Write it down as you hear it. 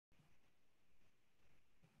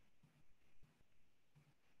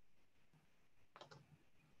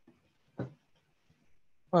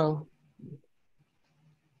Well,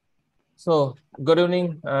 so good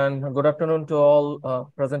evening and good afternoon to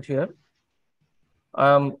all present here.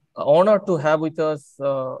 I'm honored to have with us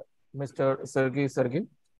Mr. Sergi.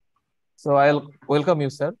 So I'll welcome you,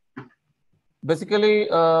 sir. Basically,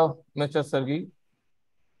 Mr. Sergi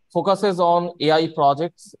focuses on AI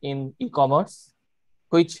projects in e-commerce,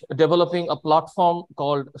 which developing a platform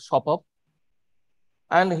called ShopUp,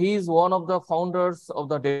 and he is one of the founders of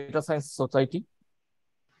the Data Science Society.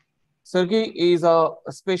 Sergi is a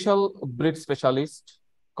special breed specialist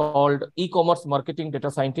called e-commerce marketing data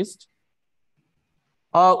scientist,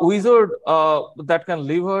 a wizard that can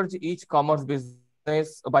leverage each commerce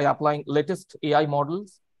business by applying latest AI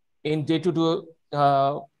models in day-to-day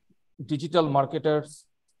digital marketers'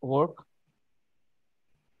 work.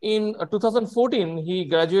 In 2014, he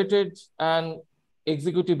graduated an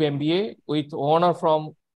executive MBA with honor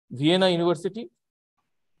from Vienna University.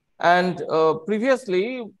 And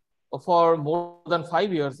previously, for more than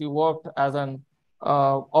 5 years, he worked as an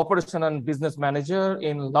operation and business manager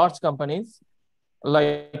in large companies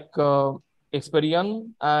like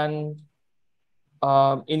Experian and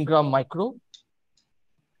Ingram Micro.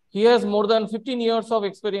 He has more than 15 years of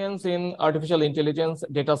experience in artificial intelligence,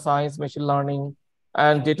 data science, machine learning,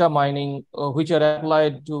 and data mining, which are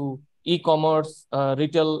applied to e-commerce,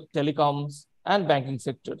 retail, telecoms, and banking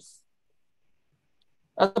sectors.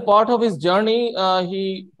 As a part of his journey,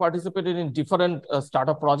 he participated in different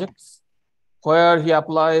startup projects where he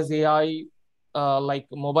applies AI like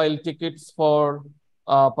mobile tickets for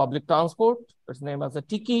public transport. It's named as a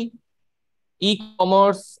Tiki,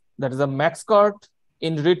 e-commerce, that is a Max Cart,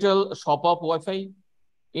 in retail, ShopUp Wi-Fi,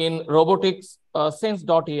 in robotics,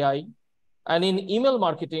 Sense.ai, and in email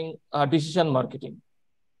marketing, decision marketing.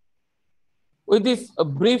 With this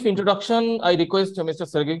brief introduction, I request Mr.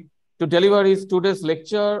 Sergey to deliver his today's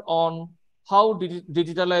lecture on how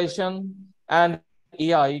digitalization and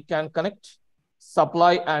AI can connect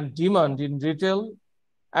supply and demand in retail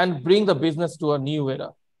and bring the business to a new era.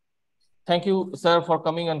 Thank you, sir, for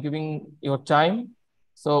coming and giving your time.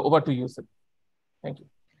 So over to you, sir. Thank you.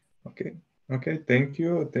 Okay. Okay. Thank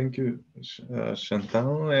you,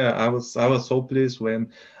 Chantal. Yeah, I was so pleased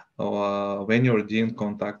when your dean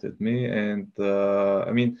contacted me, and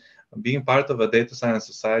I mean, being part of a data science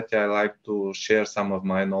society, I like to share some of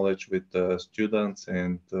my knowledge with students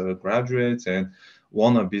and graduates and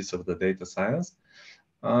wannabes of the data science.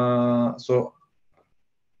 So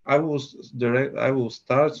I will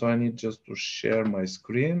start. So I need just to share my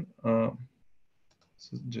screen. So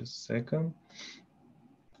just a second.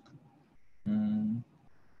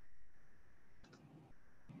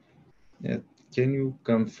 Yeah, can you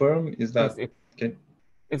confirm? Is Yes, that can?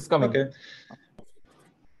 it's coming. Okay.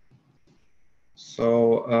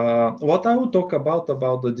 So what I will talk about the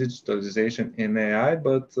digitalization in AI,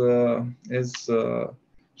 but as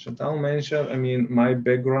Chantal mentioned, I mean, my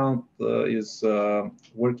background is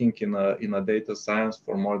working in a data science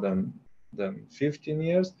for more than 15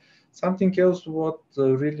 years. Something else, what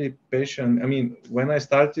really passion. I mean, when I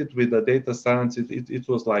started with the data science, it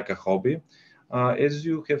was like a hobby. As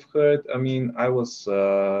you have heard, I mean, I was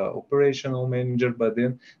operational manager, but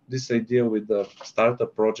then this idea with the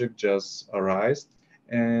startup project just arose,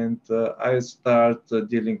 and I start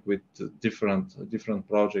dealing with different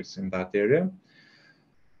projects in that area.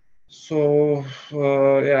 So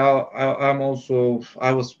yeah,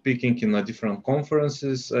 I was speaking in different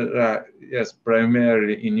conferences, yes,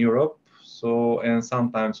 primarily in Europe. So and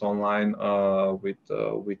sometimes online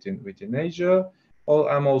within Asia.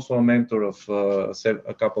 I'm also a mentor of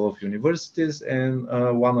a couple of universities and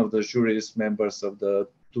one of the juries members of the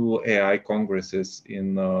two AI congresses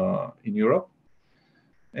in Europe.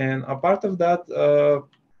 And apart of that,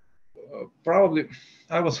 probably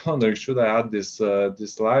I was wondering should I add this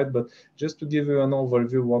slide, but just to give you an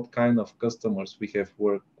overview what kind of customers we have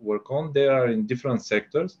work on. They are in different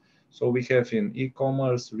sectors. So we have in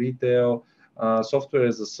e-commerce, retail, software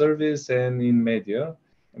as a service, and in media.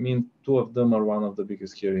 I mean, two of them are one of the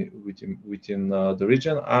biggest here within the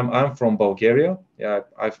region. I'm from Bulgaria. Yeah,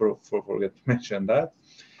 I forget to mention that.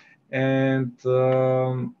 And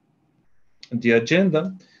the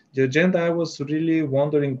agenda I was really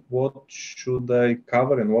wondering what should I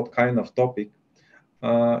cover and what kind of topic.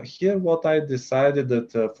 Here, what I decided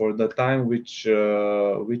that for the time which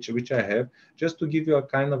I have, just to give you a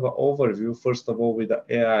kind of an overview, first of all, with the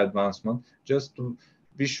AI advancement, just to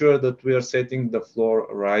be sure that we are setting the floor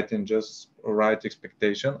right and just right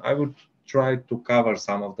expectation. I would try to cover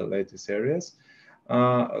some of the latest areas.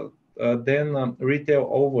 Then retail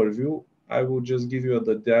overview. I will just give you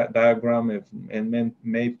the diagram and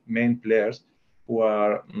main players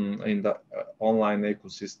in the online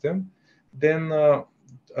ecosystem. Then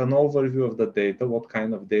an overview of the data, what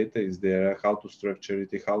kind of data is there, how to structure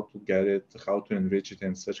it, how to get it, how to enrich it,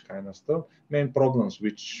 and such kind of stuff. Main problems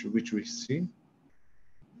which we see,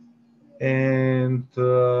 and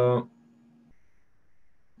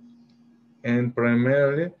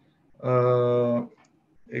primarily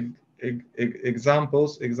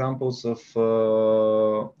examples of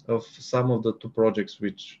some of the two projects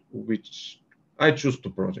which I choose two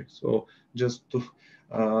projects. So just to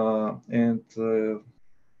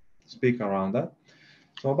speak around that.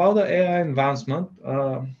 So about the AI advancement,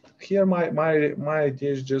 here my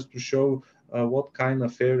idea is just to show what kind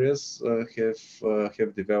of areas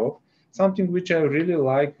have developed. Something which I really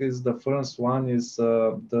like is the first one is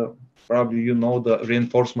the probably the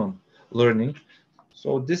reinforcement learning.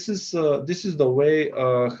 So this is the way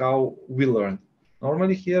how we learn.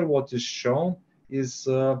 Normally here what is shown is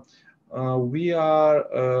we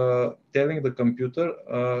are telling the computer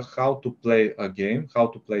how to play a game, how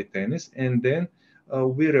to play tennis, and then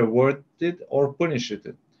we reward it or punish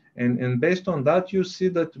it. And based on that, you see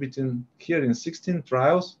that within here in 16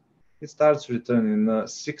 trials, it starts returning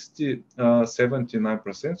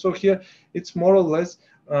 79%. So here it's more or less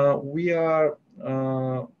we are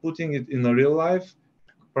putting it in a real life,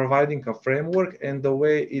 providing a framework and the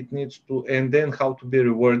way it needs to, and then how to be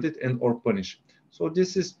rewarded and or punished. So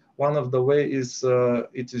this is one of the ways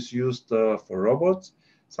it is used for robots.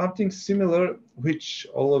 Something similar, which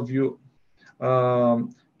all of you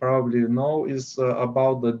probably know, is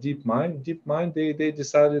about the DeepMind. DeepMind, they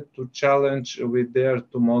decided to challenge with their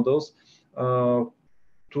two models a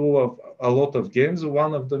lot of games.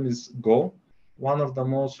 One of them is Go, one of the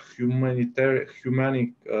most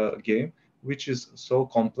humanic game, which is so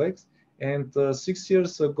complex. And 6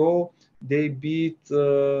 years ago, they beat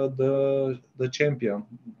the champion,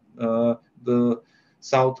 the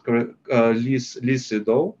South Lee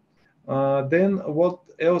Sedol. Then what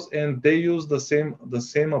else? And they use the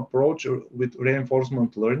same approach with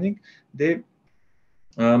reinforcement learning. They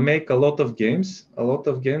make a lot of games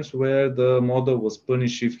where the model was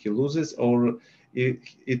punished if he loses or he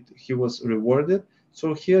was rewarded.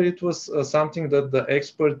 So here it was something that the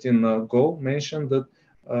expert in Go mentioned, that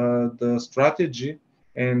the strategy,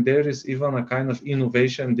 and there is even a kind of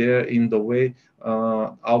innovation there in the way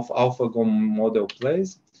AlphaGo model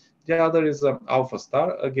plays. The other is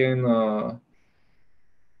AlphaStar. Again,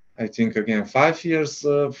 I think again 5 years,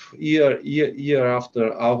 year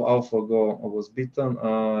after AlphaGo was beaten,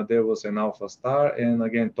 there was an AlphaStar, and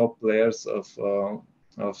again top players of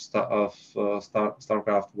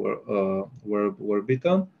StarCraft were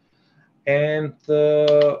beaten. And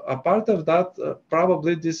a part of that,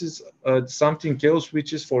 probably this is something else,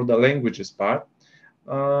 which is for the languages part.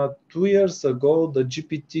 2 years ago, the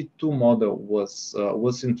GPT-2 model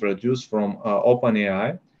was introduced from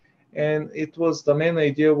OpenAI, and the main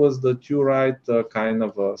idea was that you write a kind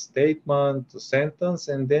of a statement, a sentence,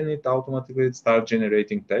 and then it automatically starts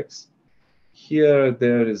generating text. Here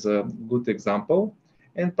there is a good example,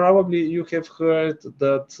 and probably you have heard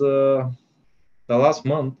that the last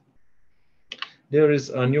month there is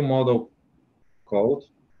a new model called,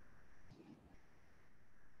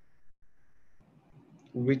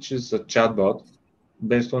 which is a chatbot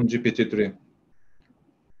based on GPT-3.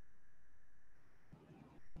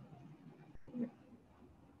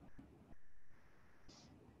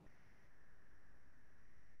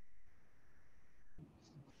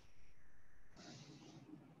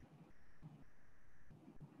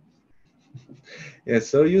 Yeah,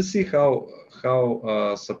 so you see how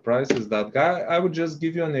surprises that guy. I would just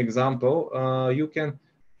give you an example. You can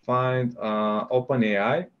find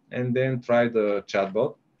OpenAI and then try the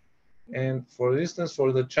chatbot. And for instance,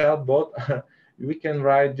 for the chatbot, we can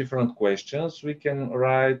write different questions. We can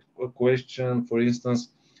write a question, for instance,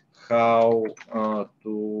 how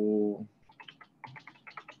to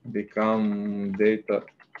become data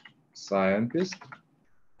scientist.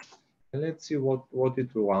 And let's see what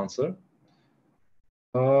it will answer.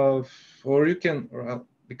 Or you can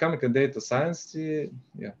becoming a data scientist.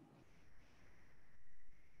 Yeah.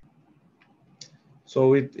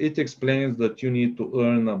 So it explains that you need to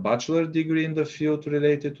earn a bachelor degree in the field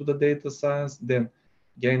related to the data science, then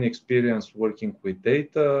gain experience working with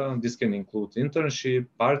data. This can include internship,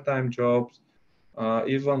 part-time jobs,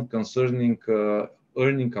 even concerning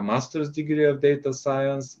earning a master's degree of data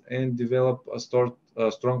science, and develop a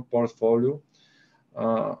strong portfolio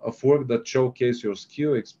of work that showcase your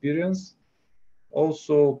skill experience.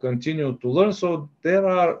 Also continue to learn. So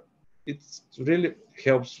it really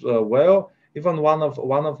helps well. even one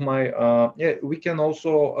of my yeah, we can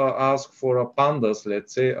also ask for a pandas.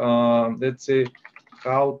 Let's say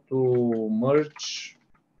how to merge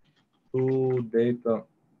two data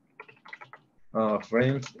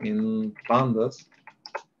frames in pandas,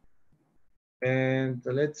 and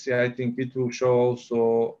let's see, I think it will show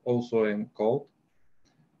also in code.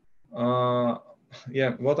 uh,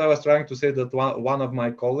 yeah, what I was trying to say, that one of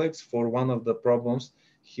my colleagues, for one of the problems,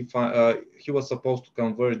 he was supposed to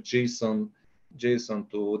convert JSON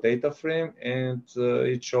to data frame, and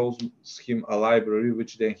it shows him a library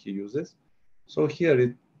which then he uses. So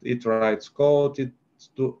here it writes code.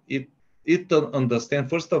 It understand,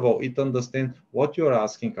 first of all, it understand what you're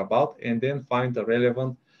asking about, and then find a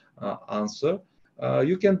relevant answer.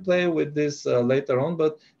 You can play with this later on,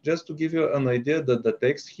 but just to give you an idea that the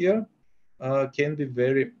text here can be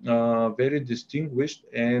very distinguished,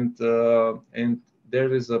 and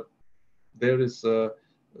there is a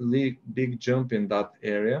big jump in that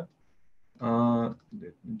area. Let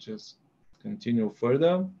me just continue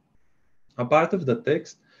further. A part of the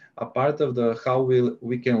text, a part of the how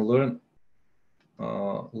we can learn.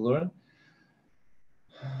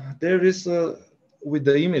 There is with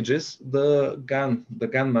the images, the GAN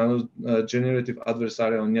model, generative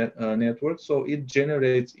adversarial network. So it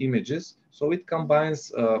generates images. So it combines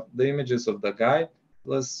the images of the guy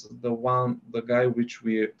plus the guy which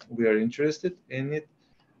we are interested, and it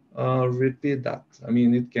repeat that. I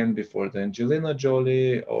mean, it can be for the Angelina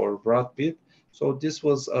Jolie or Brad Pitt. So this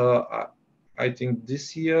was, I think,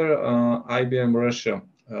 this year IBM Russia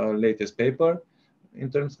latest paper in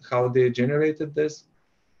terms of how they generated this.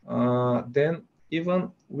 Then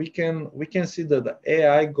even we can see that the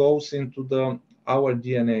AI goes into our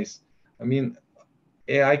DNAs. I mean,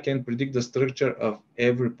 AI can predict the structure of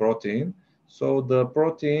every protein. So the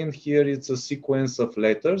protein here, it's a sequence of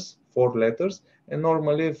letters, 4 letters, and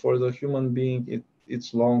normally for the human being,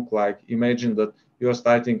 it's long. Like, imagine that you're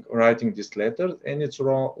starting writing this letter, and it's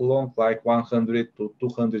long like 100 to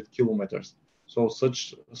 200 kilometers. So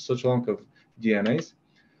such long of DNAs.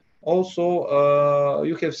 Also,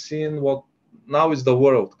 you have seen what now is the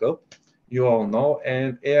World Cup, you all know,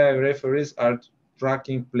 and AI referees are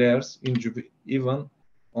tracking players even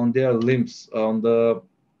on their limbs,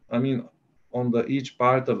 I mean, on each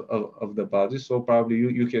part of the body. So probably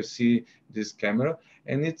you have seen this camera,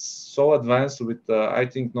 and it's so advanced with I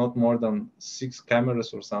think not more than 6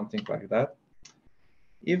 cameras or something like that.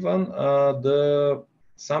 Even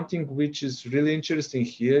something which is really interesting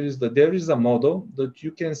here is that there is a model that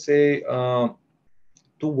you can say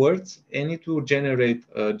 2 words, and it will generate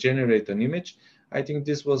an image. I think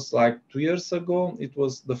this was like 2 years ago. It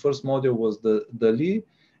was the first model was the Lee,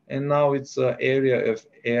 and now it's an area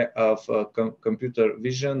of computer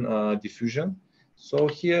vision diffusion. So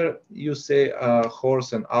here you say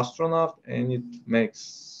horse and astronaut, and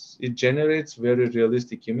it generates very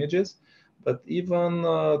realistic images. But even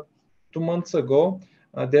 2 months ago,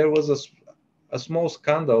 there was a small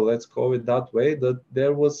scandal, let's call it that way, that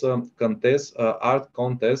there was a contest, art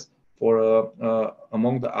contest for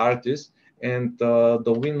among the artists, and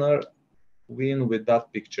the winner win with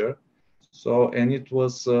that picture. So, and it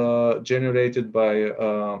was generated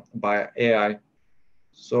by AI.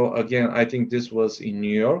 So again, I think this was in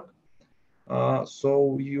New York.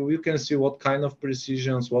 So you can see what kind of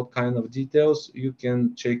precisions, what kind of details. You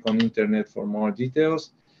can check on internet for more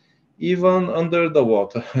details. Even under the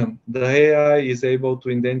water, the AI is able to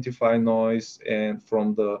identify noise and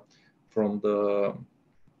from the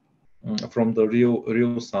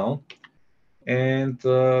real sound. And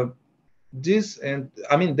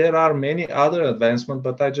I mean, there are many other advancements,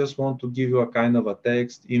 but I just want to give you a kind of a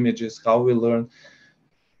text, images, how we learn,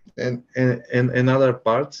 and other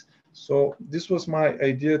parts. So this was my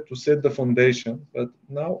idea to set the foundation. But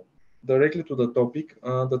now directly to the topic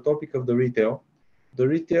of the retail. The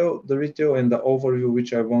retail and the overview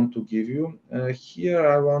which I want to give you. Here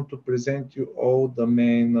I want to present you all the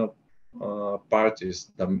main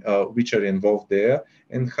parties which are involved there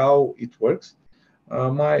and how it works.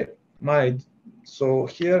 So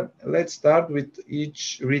here, let's start with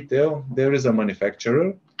each retail. There is a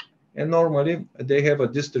manufacturer, and normally they have a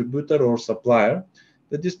distributor or supplier.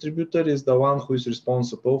 The distributor is the one who is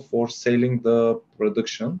responsible for selling the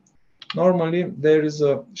production. Normally, there is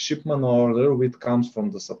a shipment order which comes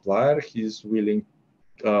from the supplier. He's willing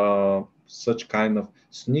such kind of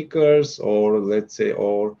sneakers, or let's say,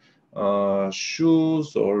 or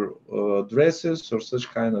shoes, or dresses, or such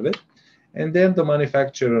kind of it. And then the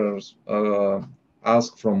manufacturers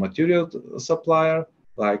ask from material supplier,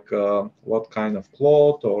 like what kind of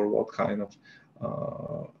cloth or what kind of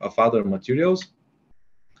other materials.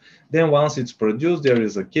 Then once it's produced, there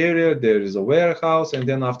is a carrier, there is a warehouse, and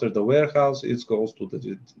then after the warehouse, it goes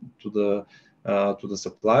to the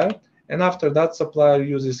supplier. And after that, supplier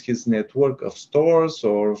uses his network of stores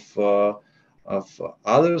or of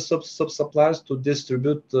other sub suppliers to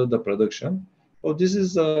distribute the production. So this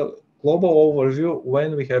is a global overview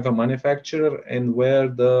when we have a manufacturer and where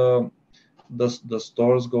the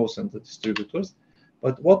stores goes and the distributors.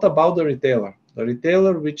 But what about the retailer? The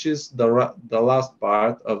retailer, which is the last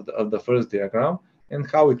part of the first diagram, and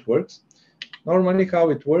how it works. Normally, how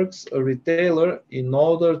it works, a retailer, in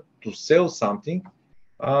order to sell something,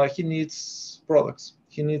 he needs products.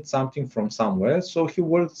 He needs something from somewhere. So he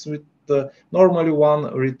works with, normally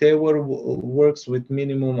one retailer works with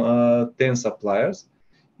minimum 10 suppliers.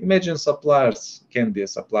 Imagine suppliers can be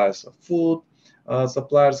suppliers of food,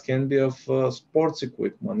 suppliers can be of sports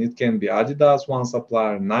equipment. It can be Adidas, one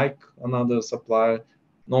supplier, Nike, another supplier,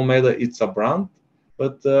 no matter it's a brand,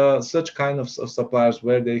 but such kind of suppliers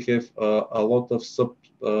where they have a lot of sub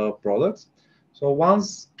products. So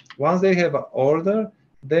once they have an order,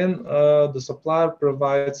 then the supplier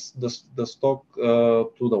provides the stock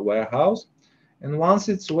to the warehouse. And once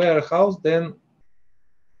it's warehouse, then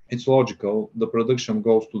it's logical. The production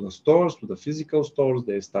goes to the stores, to the physical stores.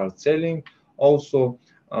 They start selling. Also,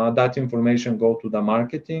 that information go to the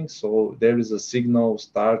marketing. So there is a signal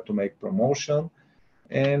start to make promotion.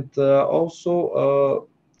 And also,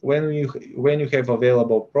 when you have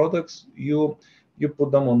available products, you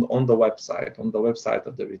put them on the website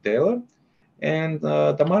of the retailer, and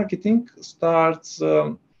the marketing starts,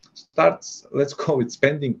 let's call it,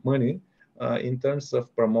 spending money in terms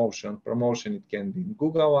of promotion. Promotion, it can be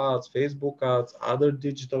Google ads, Facebook ads, other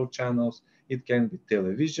digital channels. It can be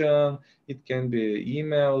television, it can be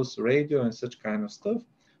emails, radio, and such kind of stuff,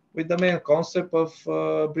 with the main concept of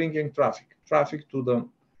bringing traffic to the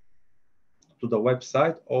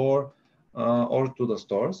website or to the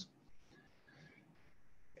stores.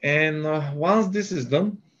 And once this is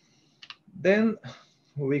done, then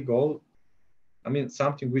we go. I mean,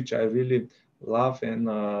 something which I really love and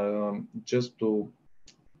just to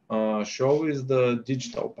show is the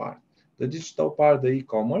digital part. The digital part, the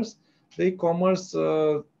e-commerce. The e-commerce,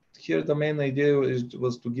 here the main idea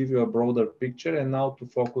was to give you a broader picture, and now to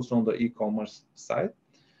focus on the e-commerce side.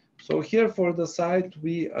 So here for the site,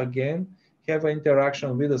 we again have an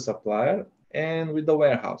interaction with the supplier and with the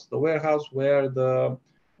warehouse. The warehouse where the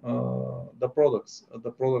products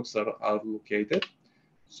are located.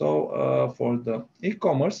 So for the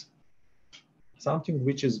e-commerce, something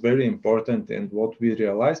which is very important, and what we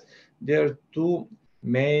realized, there are two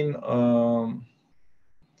main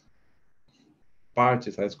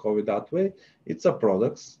parties, let's call it that way. It's a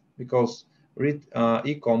products, because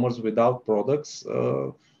e-commerce without products,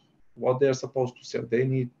 what they're supposed to sell, they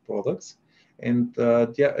need products. And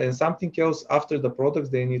and something else after the products,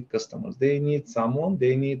 they need customers. They need someone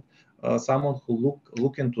who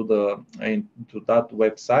look into that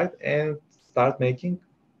website and start making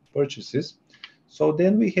purchases. So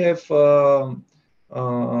then we have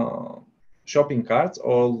shopping carts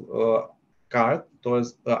or cart.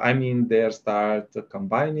 I mean, they start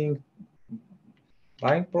combining,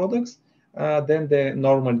 buying products. Then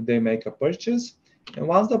they make a purchase, and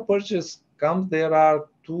once the purchase comes, there are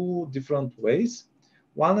two different ways.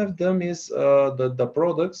 One of them is the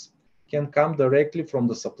products can come directly from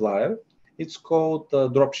the supplier. It's called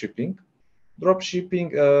drop shipping. Drop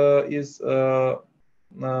shipping is,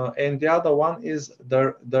 and the other one is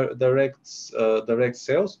the direct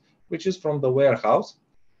sales, which is from the warehouse.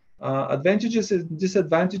 Advantages and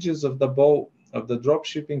disadvantages of the drop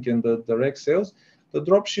shipping and the direct sales. The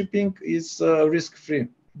drop shipping is risk-free,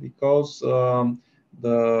 because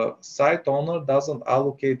the site owner doesn't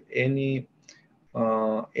allocate any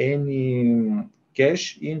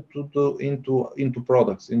cash into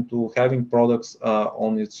products, into having products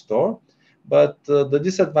on its store. But the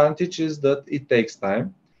disadvantage is that it takes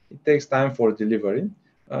time. It takes time for delivery.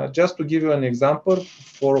 Just to give you an example,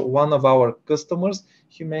 for one of our customers,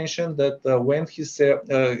 he mentioned that when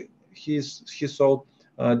he sold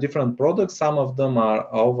different products, some of them are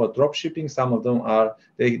over drop shipping, some of them are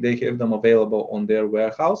they have them available on their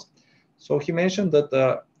warehouse. So he mentioned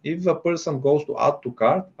that if a person goes to add to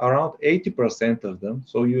cart, around 80% of them,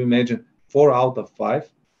 so you imagine 4 out of 5,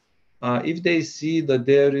 if they see that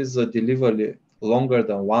there is a delivery longer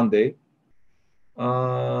than 1 day,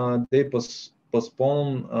 they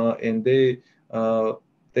postpone and they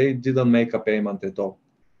didn't make a payment at all.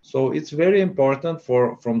 So it's very important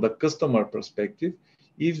from the customer perspective,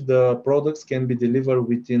 if the products can be delivered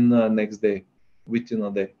within next day, within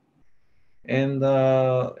a day. And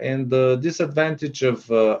the disadvantage of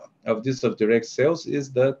direct sales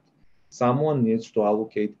is that someone needs to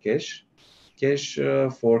allocate cash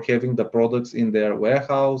for having the products in their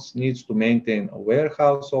warehouse, needs to maintain a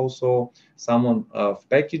warehouse also, someone of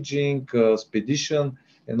packaging, expedition,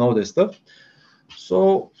 and all this stuff.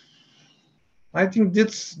 So I think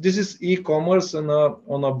this is e-commerce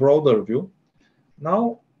on a broader view.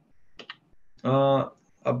 Now,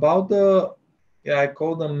 about the, yeah, I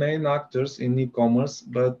call them main actors in e-commerce,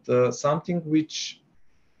 but something which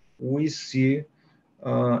we see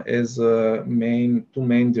as two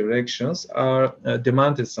main directions are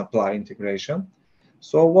demand and supply integration.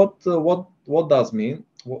 So what does mean?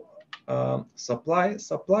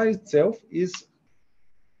 Supply itself is,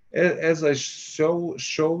 as I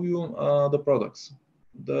show you, the products,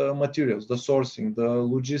 the materials, the sourcing, the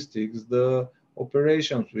logistics, the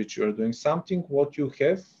operations which you are doing, something what you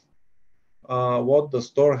have, what the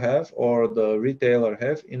store have or the retailer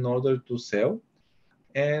have in order to sell.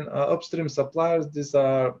 And upstream suppliers, these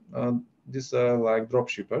are like drop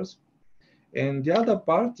shippers. And the other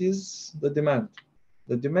part is the demand.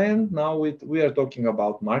 The demand, now we are talking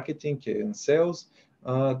about marketing and sales.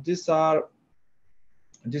 This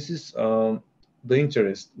is the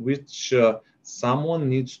interest which someone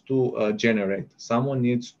needs to generate. Someone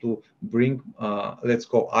needs to bring, let's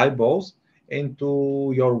call eyeballs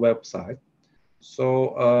into your website.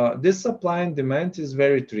 So this supply and demand is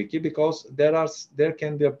very tricky because there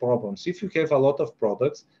can be problems. If you have a lot of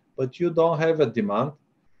products, but you don't have a demand,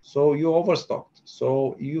 so you overstocked.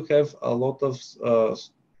 So you have a lot of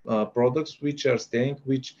products which are staying,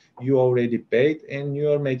 which you already paid, and you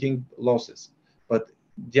are making losses. But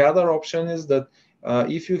the other option is that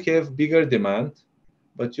if you have bigger demand,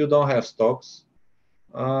 but you don't have stocks,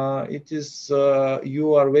 it is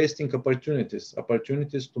you are wasting opportunities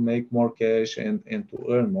to make more cash and to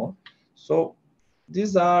earn more. So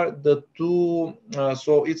these are the two.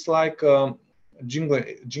 So it's like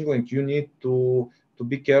jingling. You need to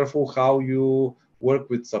be careful how you work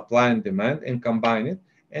with supply and demand and combine it.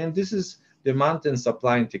 And this is demand and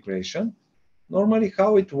supply integration. Normally,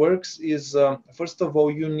 how it works is, first of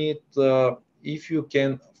all, you need, if you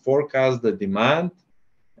can forecast the demand,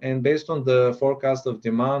 and based on the forecast of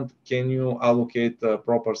demand, can you allocate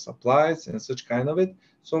proper supplies and such kind of it.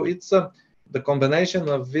 So it's the combination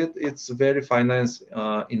of it, it's very finance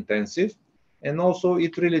intensive. And also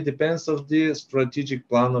it really depends of the strategic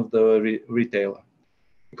plan of the retailer.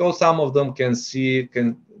 Because some of them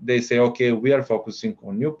they say, okay, we are focusing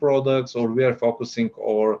on new products, or we are focusing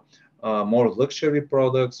on more luxury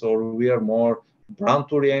products, or we are more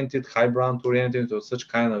brand oriented, high brand oriented, or such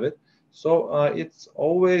kind of it. So it's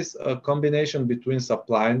always a combination between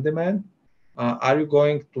supply and demand. Are you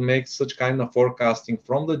going to make such kind of forecasting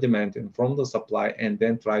from the demand and from the supply, and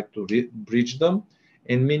then try to bridge them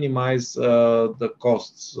and minimize the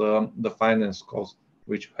costs, the finance cost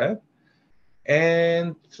which you have?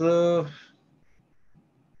 And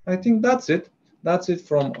I think that's it. That's it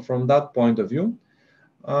from that point of view.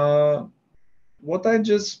 What I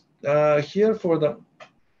just here for the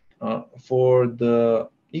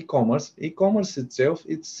e-commerce itself,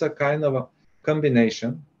 it's a kind of a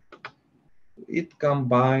combination. It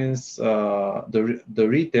combines the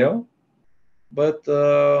retail, but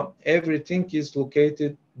everything is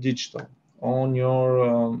located digital on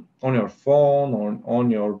your phone,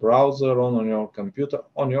 on your browser, on your computer,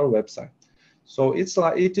 on your website. So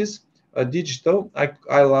it is a digital.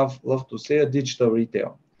 I love to say a digital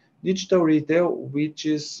retail. Digital retail, which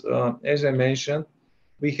is, as I mentioned,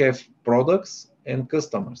 we have products and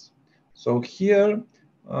customers. So here,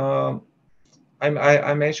 I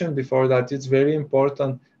mentioned before that it's very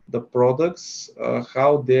important, the products,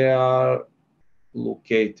 how they are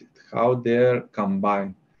located, how they're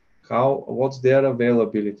combined, what's their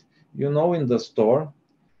availability. In the store,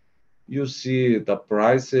 you see the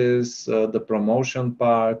prices, the promotion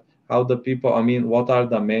part, how the people, what are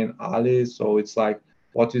the main alleys. So it's like,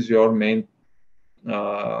 what is your main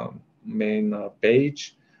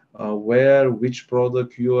page, which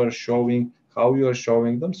product you are showing, how you are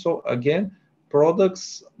showing them. So again,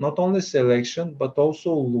 products, not only selection, but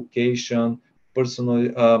also location,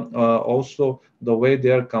 personally, also the way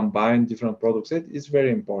they are combined, different products. It is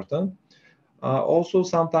very important. Also,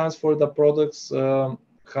 sometimes for the products,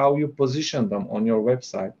 how you position them on your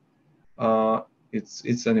website.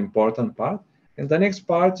 It's an important part. And the next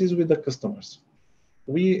part is with the customers.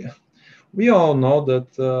 We all know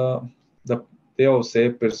that they all say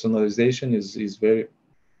personalization is very,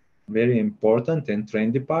 very important and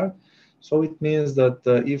trendy part. So it means that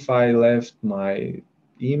if I left my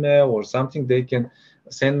email or something, they can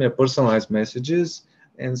send me personalized messages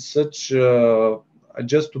and such,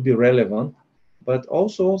 just to be relevant. But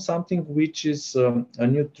also something which is a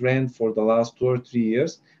new trend for the last 2 or 3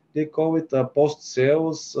 years. They call it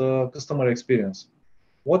post-sales customer experience.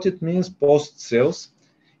 What it means post-sales?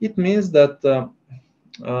 It means that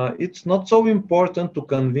it's not so important to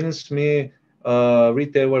convince me,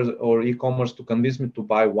 retailers or e-commerce, to convince me to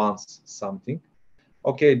buy once something.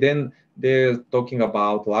 Okay, then they're talking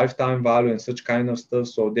about lifetime value and such kind of stuff.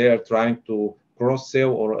 So they are trying to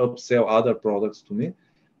cross-sell or upsell other products to me.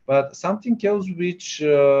 But something else which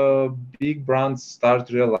big brands start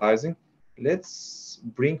realizing, let's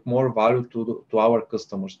bring more value to our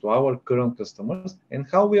customers, to our current customers. And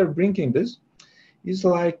how we are bringing this is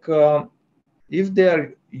like, if they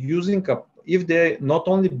are using if they not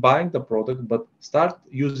only buying the product but start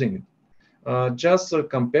using it. Just a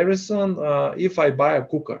comparison, if I buy a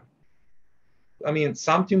cooker, I mean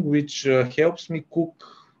something which helps me cook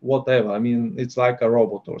whatever. I mean it's like a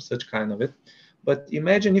robot or such kind of it. But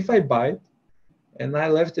imagine if I buy it and I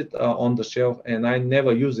left it on the shelf and I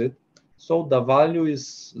never use it, so the value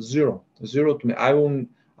is zero to me. I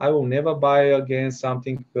will never buy again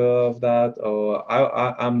something of that. Or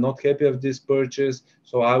I'm not happy with this purchase,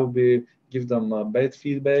 so I will be give them bad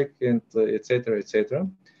feedback and etc. etc.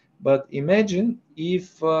 But imagine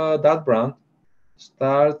if that brand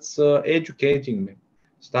starts educating me,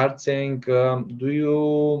 start saying, do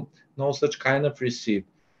you know such kind of recipe?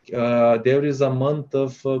 There is a month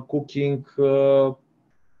of cooking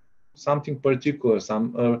something particular.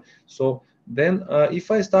 So then, if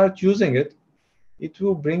I start using it, it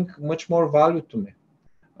will bring much more value to me.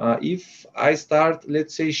 If I start,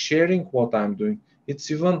 let's say, sharing what I'm doing, it's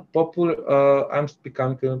even popular. I'm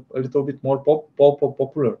becoming a little bit more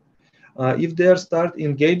popular. If they start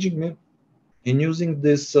engaging me in using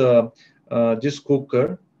this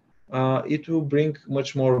cooker, it will bring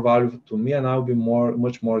much more value to me, and I'll be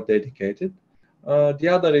much more dedicated. The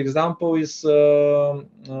other example is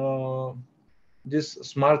these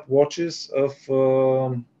smart watches of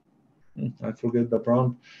I forget the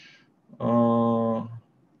brand,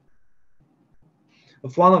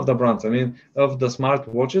 of one of the brands. I mean, of the smart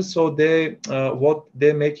watches. So they what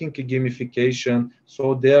they're making a gamification.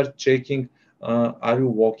 So they are checking, are you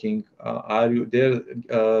walking? Are you? They're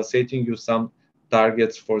setting you some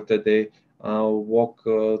targets for the day. Walk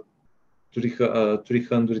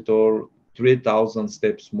 300 or 3,000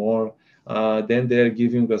 steps more. Then they're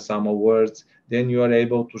giving us some awards. Then you are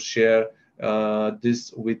able to share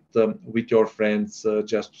this with your friends,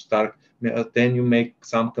 just to start. Then you make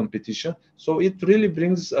some competition. So it really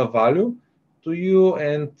brings a value to you,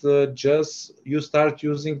 and just you start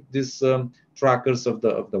using these trackers of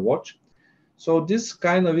the watch. So this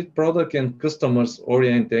kind of it, product and customers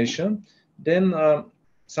orientation. Then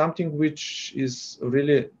something which is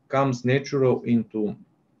really comes natural into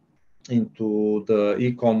the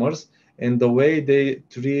e-commerce, and the way they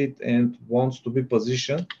treat and wants to be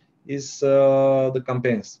positioned is the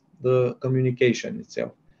campaigns, the communication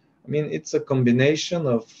itself. I mean, it's a combination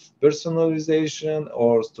of personalization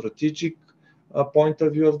or strategic point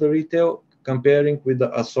of view of the retail, comparing with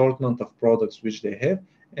the assortment of products which they have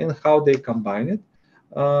and how they combine it.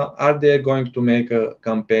 Are they going to make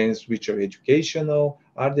campaigns which are educational?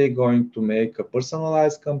 Are they going to make a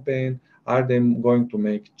personalized campaign? Are they going to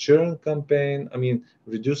make churn campaign? I mean,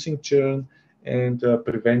 reducing churn and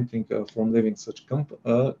preventing from leaving such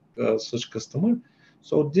customer.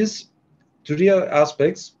 So these three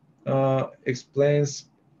aspects explains,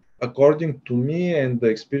 according to me and the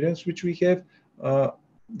experience which we have,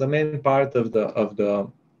 the main part of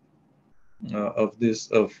the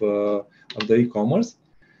e-commerce.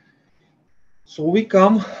 So we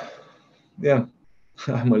come, yeah,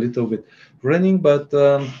 I'm a little bit running, but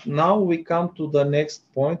now we come to the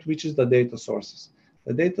next point, which is the data sources.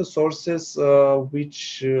 The data sources,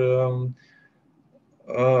 which,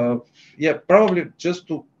 yeah, probably just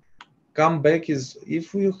to come back is,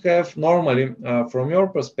 if you have normally, from your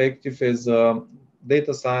perspective as a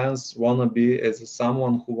data science wannabe, as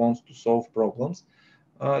someone who wants to solve problems,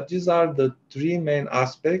 these are the three main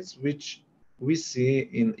aspects which we see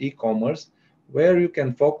in e-commerce, where you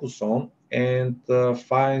can focus on and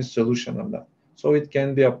find solution on that. So it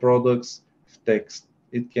can be a product's text,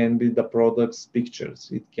 it can be the product's pictures,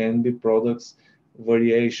 it can be products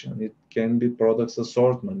variation, it can be products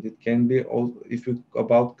assortment, it can be all, if you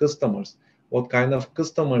about customers, what kind of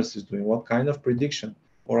customers is doing, what kind of prediction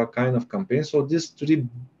or a kind of campaign. So these three,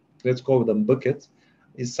 let's call them buckets,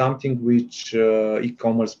 is something which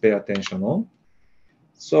e-commerce pay attention on.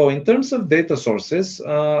 So in terms of data sources,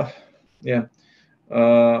 yeah,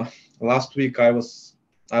 last week I was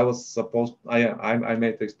supposed, I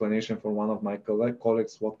made the explanation for one of my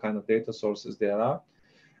colleagues what kind of data sources there are.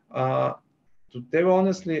 to tell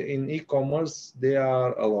honestly, in e-commerce, there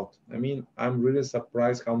are a lot. I mean, I'm really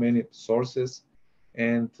surprised how many sources,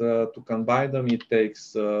 and to combine them, it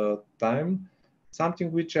takes time.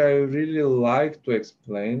 Something which I really like to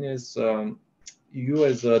explain is you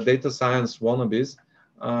as a data science wannabes,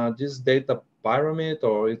 this data pyramid,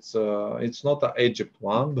 or it's not an Egypt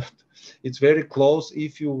one, but it's very close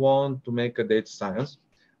if you want to make a data science.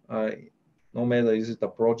 Uh, no matter is it a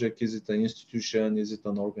project, is it an institution, is it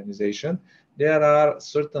an organization, there are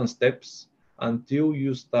certain steps until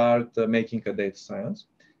you start making a data science,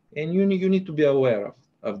 and you need to be aware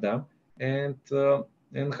of them and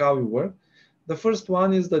how you work. The first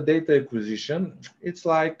one is the data acquisition. It's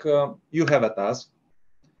like you have a task,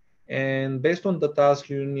 and based on the task,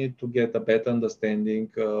 you need to get a better understanding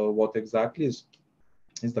what exactly is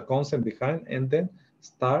the concept behind, and then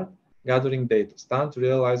start gathering data, start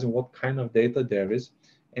realizing what kind of data there is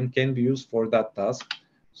and can be used for that task.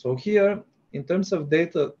 So here, in terms of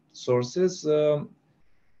data sources,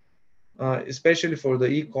 especially for the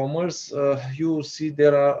e-commerce, you see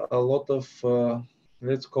there are a lot of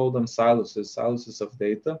let's call them silos of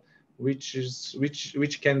data,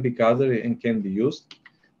 which can be gathered and can be used.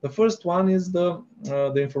 The first one is the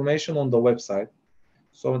information on the website.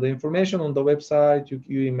 So the information on the website,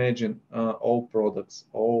 you imagine all products,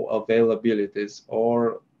 all availabilities,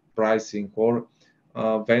 or pricing, or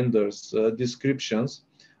vendors, descriptions.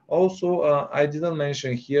 Also, I didn't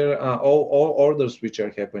mention here all orders which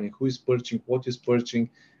are happening, who is purchasing, what is purchasing,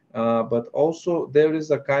 but also there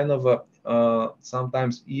is a kind of a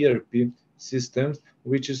sometimes ERP systems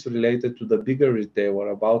which is related to the bigger retailer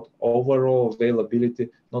about overall availability,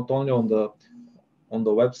 not only on the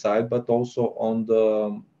website, but also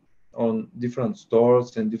on different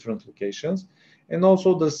stores and different locations. And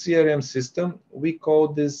also the CRM system, we call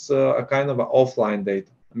this a kind of a offline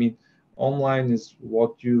data. I mean, online is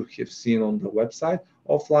what you have seen on the website.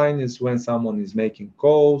 Offline is when someone is making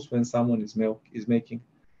calls, when someone is making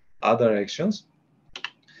other actions.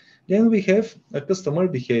 Then we have a customer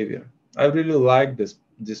behavior. I really like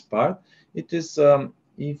this part. It is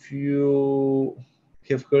if you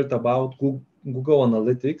have heard about Google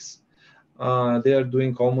Analytics, they are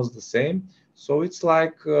doing almost the same. So it's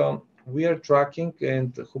like we are tracking,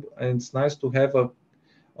 and it's nice to have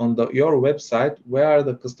on your website where are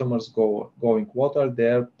the customers going, what are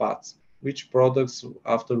their paths, which products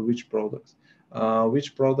after which products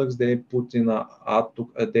they put in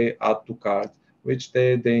they add to cart, which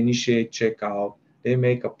they initiate checkout, they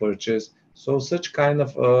make a purchase. So such kind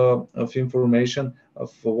of information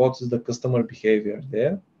of what is the customer behavior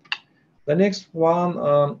there. The next one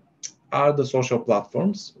are the social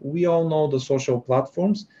platforms. We all know the social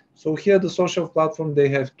platforms. So here the social platform, they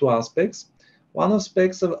have two aspects. One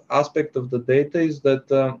aspect of the data is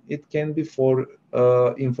that it can be for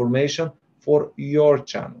information for your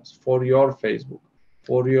channels, for your Facebook,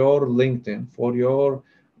 for your LinkedIn, for your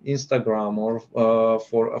Instagram, or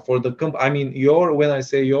for the company. I mean, your, when I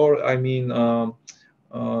say your, I mean uh,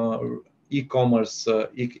 e-commerce,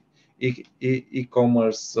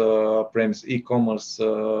 e-commerce premise, e-commerce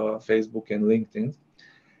Facebook and LinkedIn.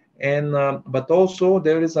 And but also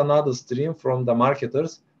there is another stream from the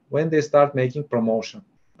marketers when they start making promotion.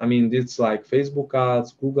 I mean, it's like Facebook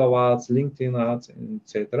ads, Google ads, LinkedIn ads,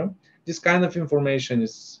 etc. This kind of information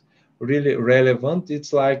is really relevant.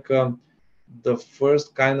 It's like the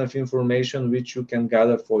first kind of information which you can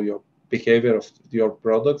gather for your behavior of your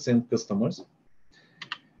products and customers.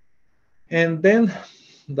 And then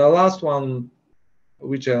the last one,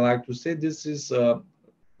 which I like to say, this is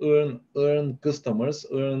earn customers,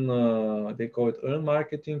 they call it earn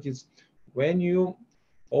marketing. Is when you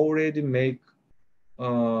already make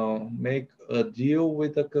a deal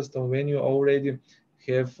with a customer, when you already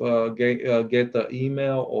have get an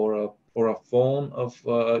email or a phone of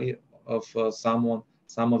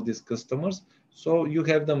some of these customers. So you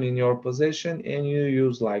have them in your possession, and you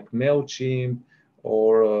use like MailChimp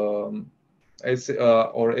or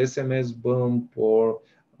or SMS Bump or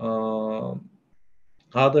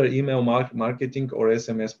other email marketing or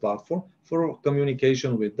SMS platform for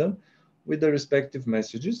communication with them with the respective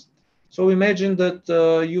messages. So imagine that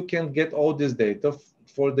you can get all this data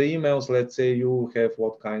for the emails. Let's say you have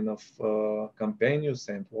what kind of campaign you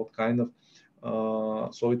sent, what kind of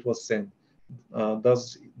so it was sent.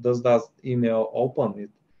 Does that email open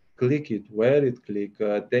it, click it, where it click?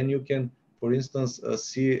 Then you can, for instance,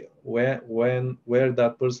 see where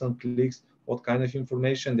that person clicks, what kind of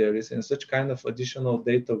information there is, and such kind of additional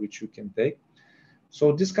data which you can take.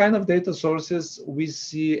 So this kind of data sources we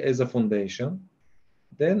see as a foundation.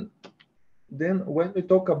 Then then when we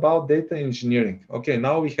talk about data engineering, okay,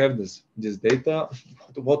 now we have this data,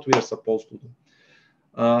 what we are supposed to do.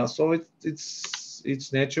 So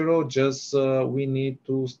it's natural. Just we need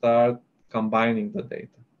to start combining the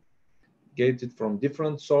data, get it from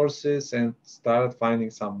different sources, and start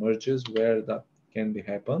finding some merges where that can be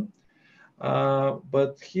happen.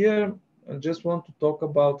 But here, I just want to talk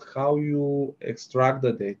about how you extract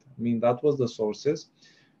the data. I mean, that was the sources.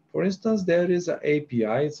 For instance, there is an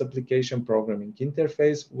API, it's application programming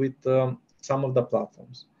interface with some of the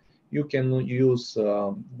platforms. You can use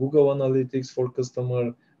Google Analytics for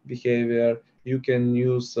customer behavior. You can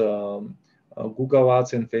use Google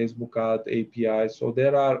Ads and Facebook Ad API. So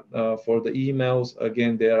there are, for the emails,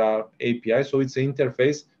 again, there are APIs. So it's an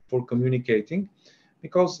interface for communicating,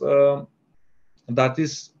 because that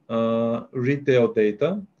is retail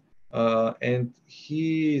data, and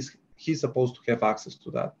he's supposed to have access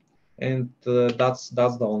to that, and that's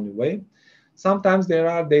the only way. Sometimes there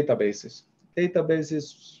are databases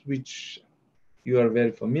which you are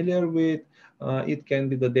very familiar with. It can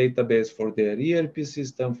be the database for their ERP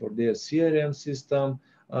system, for their CRM system.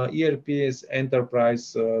 ERP is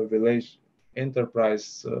enterprise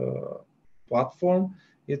platform.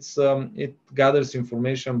 It gathers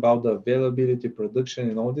information about the availability, production,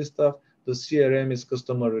 and all this stuff. The CRM is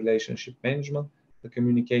customer relationship management, the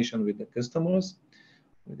communication with the customers,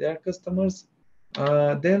 with their customers.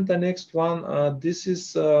 Then the next one, this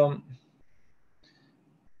is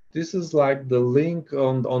like the link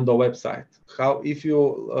on the website. How, if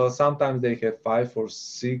you sometimes they have 5 or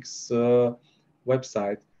 6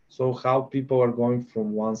 website. So how people are going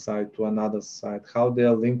from one side to another side, how they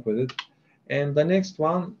are linked with it. And the next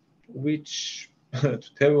one, which to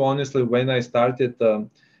tell you honestly, when I started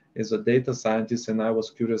as a data scientist and I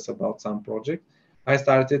was curious about some project, I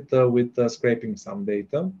started with scraping some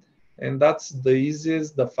data. And that's the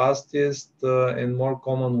easiest, the fastest, and more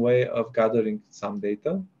common way of gathering some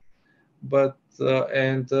data. But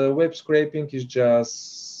web scraping is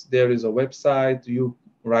just, there is a website, you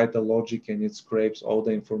write a logic and it scrapes all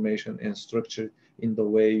the information and structure in the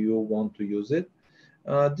way you want to use it.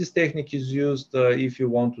 This technique is used if you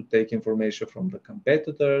want to take information from the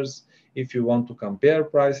competitors, if you want to compare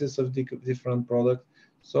prices of different products.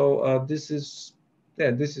 So this is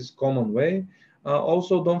common way.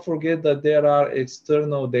 Also, don't forget that there are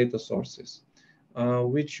external data sources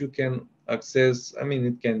which you can access. I mean,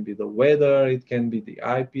 it can be the weather, it can be the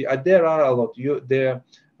IP. There are a lot. There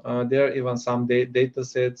are even some data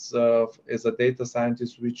sets as a data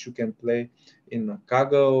scientist which you can play in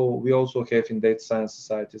Kaggle. We also have in Data Science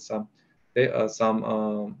Society some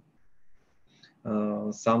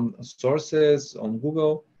sources on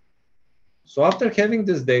Google. So after having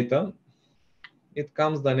this data, it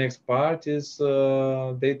comes the next part is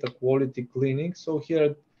data quality cleaning. So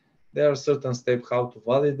here there are certain steps how to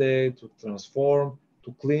validate, to transform,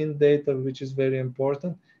 to clean data, which is very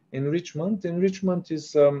important. Enrichment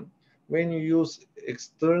is when you use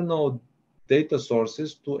external data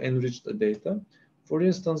sources to enrich the data. For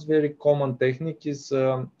instance, very common technique is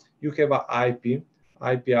you have an IP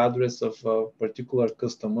address of a particular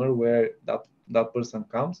customer where that person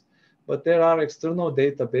comes. But there are external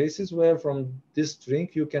databases where from this string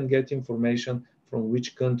you can get information from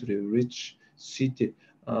which country, which city,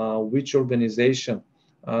 which organization,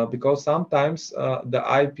 because sometimes the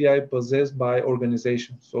API possessed by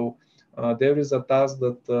organization. So there is a task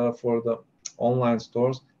that for the online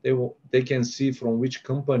stores, they can see from which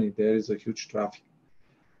company there is a huge traffic.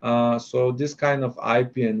 So this kind of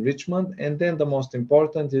IP enrichment, and then the most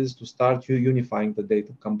important is to start unifying the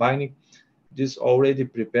data, combining this already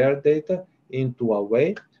prepared data into a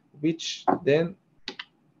way which then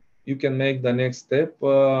you can make the next step,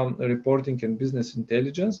 reporting and business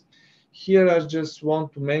intelligence. Here I just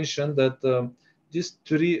want to mention that these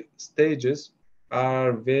 3 stages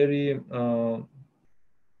are very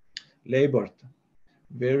labored,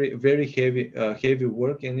 very heavy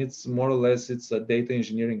work, and it's more or less it's a data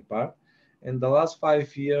engineering part. In the last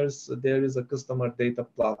 5 years, there is a customer data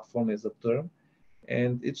platform as a term.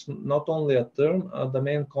 And it's not only a term, the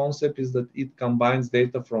main concept is that it combines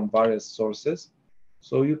data from various sources.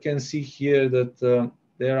 So you can see here that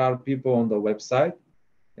there are people on the website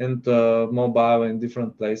and mobile and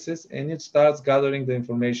different places, and it starts gathering the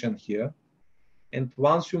information here. And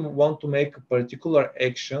once you want to make a particular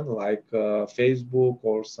action like Facebook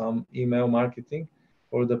or some email marketing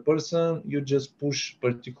for the person, you just push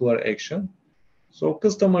particular action. So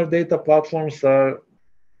customer data platforms are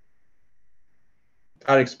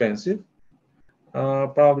expensive.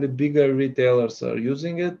 Probably bigger retailers are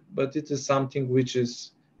using it, but it is something which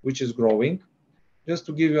is growing. Just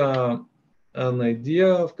to give you an idea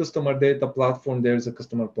of customer data platform. There is a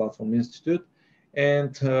customer platform institute,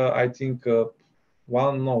 and I think 2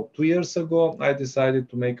 years ago, I decided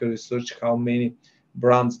to make a research how many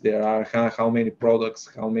brands there are, how many products,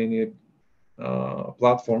 how many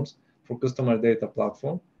platforms for customer data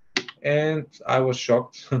platform, and I was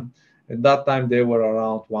shocked. At that time, they were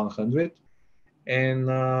around 100, and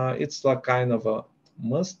it's like kind of a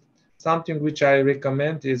must. Something which I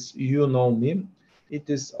recommend is me. It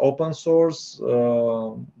is open source.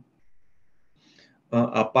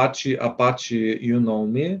 Apache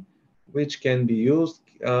me, which can be used.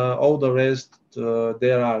 All the rest,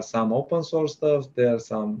 there are some open source stuff. There are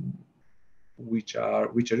some which are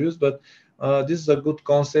used, but this is a good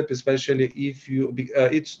concept, especially if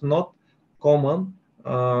it's not common.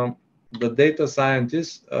 The data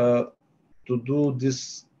scientists to do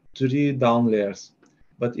these three down layers,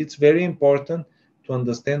 but it's very important to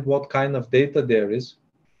understand what kind of data there is,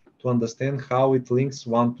 to understand how it links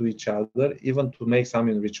one to each other, even to make some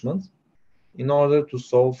enrichments in order to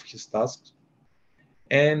solve his tasks.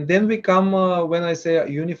 And then we come, when I say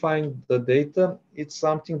unifying the data, it's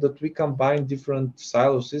something that we combine different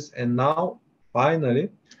silos, and now finally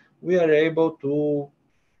we are able to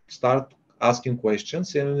start asking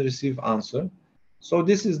questions and receive answer. So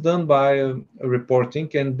this is done by reporting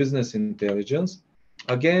and business intelligence.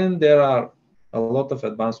 Again, there are a lot of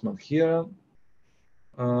advancement here.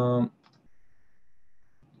 Um,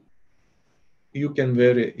 you can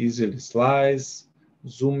very easily slice,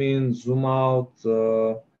 zoom in, zoom out.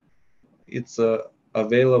 It's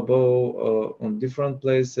available on different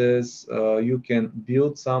places. You can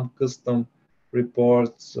build some custom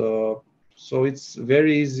reports. So it's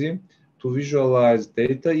very easy to visualize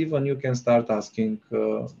data. Even you can start asking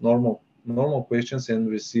normal questions and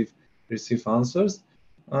receive answers.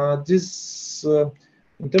 This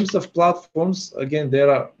in terms of platforms, again,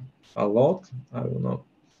 there are a lot. I will not.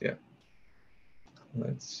 Yeah.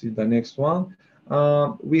 Let's see the next one.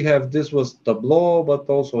 We have, this was Tableau, but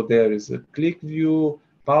also there is a ClickView,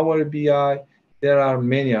 Power BI. There are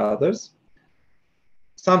many others.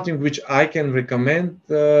 Something which I can recommend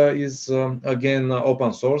is, again,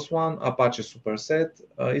 open source one, Apache Superset.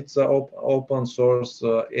 It's an open source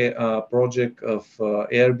project of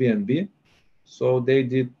Airbnb. So they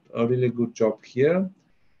did a really good job here.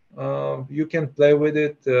 You can play with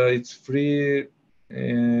it. It's free,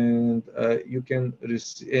 and you can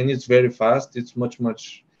and it's very fast. It's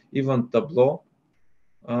much. Even Tableau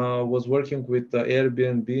was working with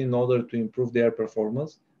Airbnb in order to improve their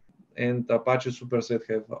performance, and Apache Superset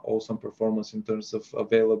have awesome performance in terms of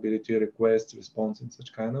availability, request, response, and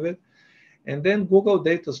such kind of it. And then Google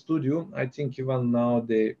Data Studio, I think even now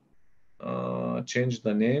they changed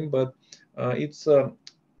the name, but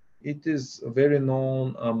it is a very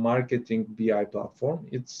known marketing BI platform.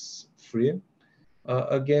 It's free,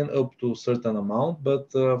 again, up to a certain amount,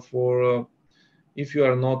 but for if you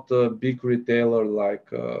are not a big retailer like,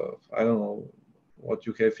 I don't know, what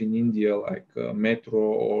you have in India, like Metro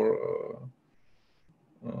or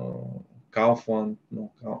Kaufland.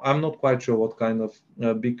 No, I'm not quite sure what kind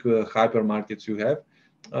of big hypermarkets you have.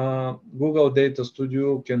 Google Data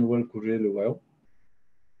Studio can work really well.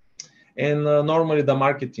 And normally the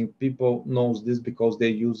marketing people knows this because they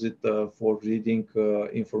use it for reading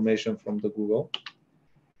information from the Google.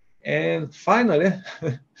 And finally,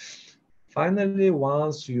 finally,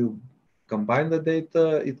 once you combine the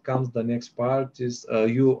data, it comes the next part is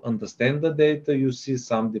you understand the data, you see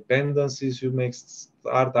some dependencies, you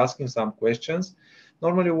start asking some questions.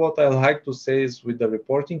 Normally, what I like to say is with the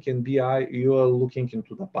reporting in BI, you are looking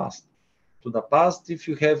into the past. To the past, if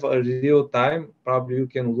you have a real time, probably you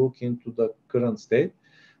can look into the current state.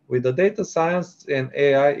 With the data science and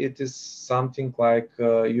AI, it is something like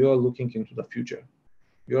you are looking into the future.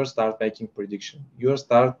 You start making prediction. You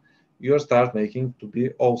start making to be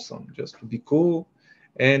awesome, just to be cool,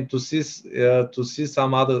 and to see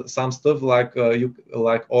some stuff like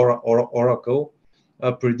Oracle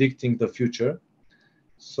predicting the future.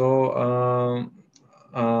 So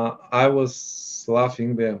I was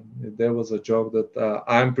laughing there. There was a joke that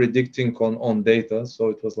I'm predicting on data, so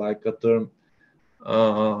it was like a term.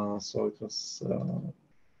 So it was.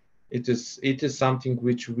 It is something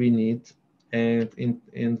which we need, and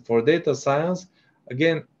in for data science,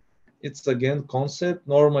 again, it's again concept.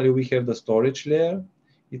 Normally we have the storage layer.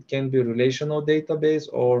 It can be relational database,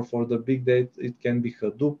 or for the big data, it can be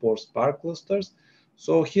Hadoop or Spark clusters.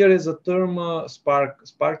 So here is a term, Spark.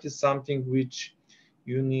 Spark is something which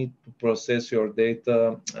you need to process your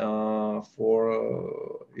data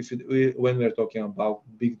when we're talking about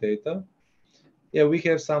big data. yeah, we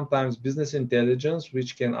have sometimes business intelligence,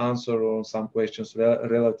 which can answer on some questions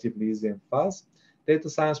relatively easy and fast. Data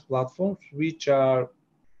science platforms, which are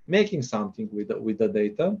making something with the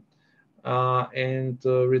data and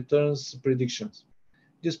returns predictions.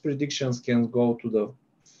 These predictions can go to the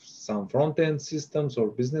some front-end systems or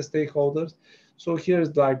business stakeholders. So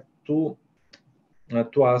here's like two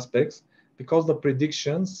aspects, because the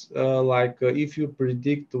predictions if you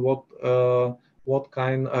predict what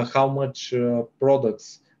kind how much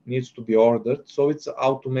products needs to be ordered, so it's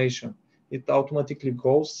automation. It automatically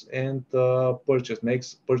goes and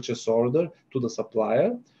makes purchase order to the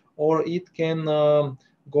supplier, or it can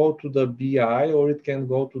go to the BI, or it can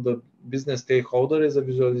go to the business stakeholder as a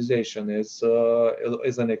visualization, as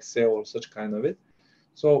an Excel or such kind of it.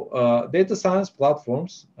 So data science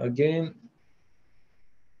platforms, again,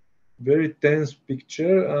 very tense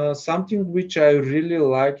picture. Something which I really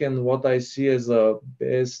like and what I see as a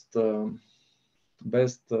best in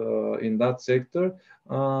that sector.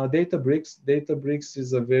 Databricks. Databricks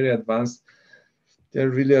is a very advanced. They're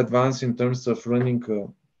really advanced in terms of running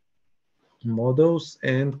models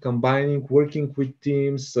and combining, working with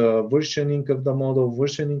teams, versioning of the model,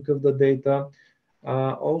 versioning of the data.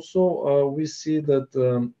 Also, we see that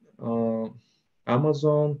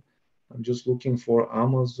Amazon. I'm just looking for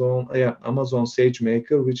Amazon. Yeah, Amazon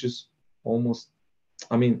SageMaker, which is almost,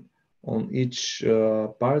 I mean, on each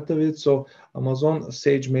part of it. So Amazon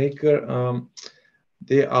SageMaker,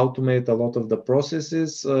 they automate a lot of the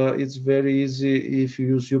processes. It's very easy. If you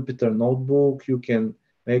use Jupyter Notebook, you can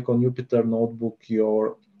make on Jupyter Notebook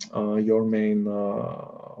your main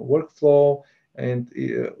workflow, and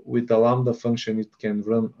with the Lambda function, it can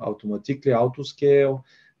run automatically, auto scale.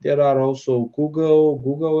 There are also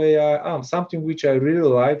Google AI. Something which I really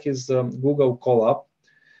like is Google Colab.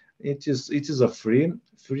 It is a free.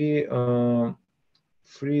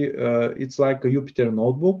 It's like a Jupyter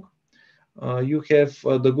notebook. You have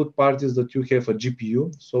the good part is that you have a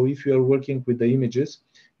GPU. So if you are working with the images,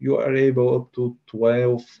 you are able up to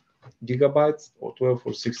 12 gigabytes or 12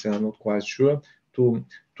 or 16. I'm not quite sure to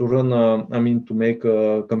run. I mean to make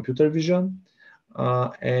computer vision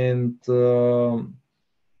and.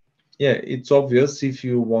 Yeah, it's obvious if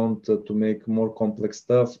you want to make more complex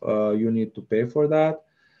stuff, you need to pay for that.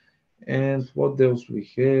 And what else we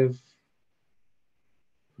have?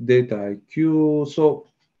 Data IQ. So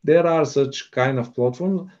there are such kind of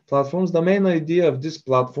platforms. The main idea of these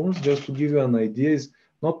platforms, just to give you an idea, is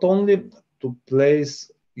not only to place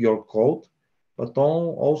your code, but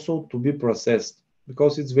also to be processed,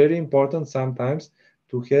 because it's very important sometimes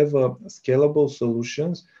to have scalable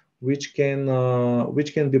solutions which can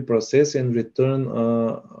be processed and return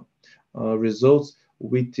results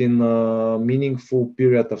within a meaningful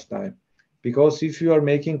period of time. Because if you are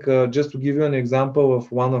making, just to give you an example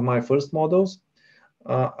of one of my first models,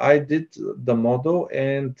 I did the model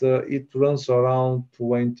and it runs around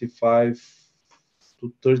 25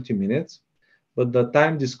 to 30 minutes, but the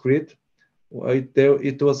time discrete,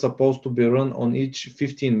 it was supposed to be run on each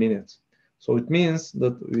 15 minutes. So it means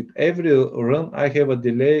that with every run, I have a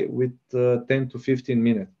delay with 10 to 15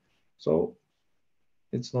 minutes. So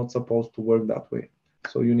it's not supposed to work that way.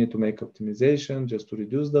 So you need to make optimization just to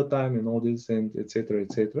reduce the time and all this, and etc.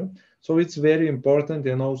 etc. So it's very important,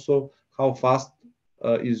 and also how fast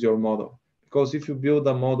is your model. Because if you build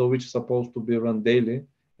a model which is supposed to be run daily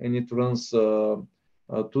and it runs 2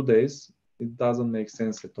 days, it doesn't make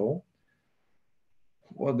sense at all.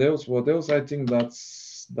 What else? What else? I think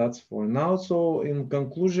that's for now. So in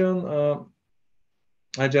conclusion,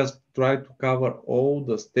 I just try to cover all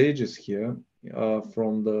the stages here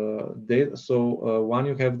from the data. So when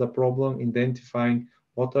you have the problem, identifying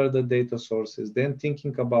what are the data sources, then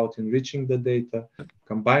thinking about enriching the data,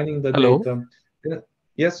 combining the Hello. data.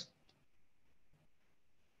 Yes.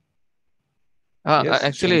 Yes,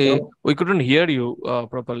 Actually, Chantal. we couldn't hear you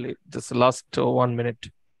properly this last 1 minute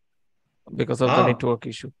because of the network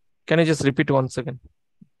issue. Can you just repeat once again?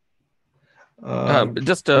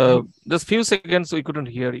 Just few seconds we couldn't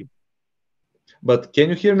hear you. But can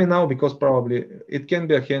you hear me now? Because probably it can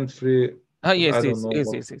be a hand-free. Yes, I don't know.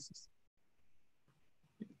 yes.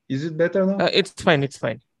 Is it better now? It's fine. It's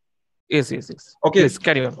fine. Yes. Okay. Please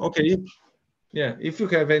carry on. Okay. Yeah. If you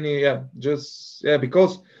have any,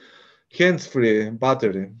 because hands-free,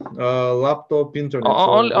 battery, laptop, internet.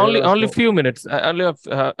 Only few minutes.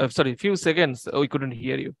 Sorry, few seconds. We couldn't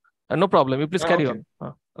hear you. No problem. You please carry on.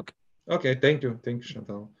 Okay. Okay. Thank you,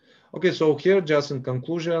 Chantal. Okay. So here, just in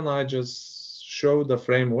conclusion, I just show the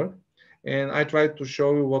framework, and I try to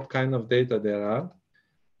show you what kind of data there are.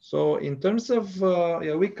 So in terms of,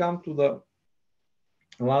 we come to the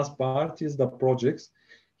last part is the projects.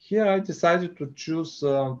 Here I decided to choose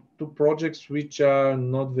two projects which are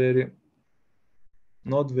not very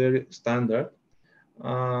standard.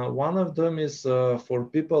 One of them is for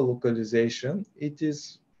people localization. It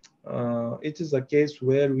is a case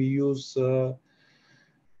where we use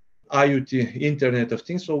IoT, Internet of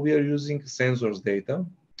Things. So we are using sensors data.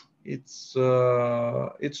 It's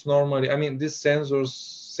normally, I mean, this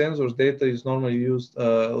sensors data is normally used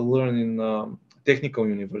learned in technical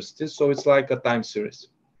universities. So it's like a time series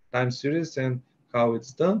and how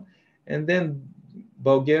it's done. And then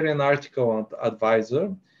Bulgarian article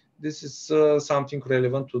advisor. This is something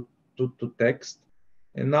relevant to text.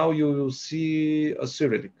 And now you will see a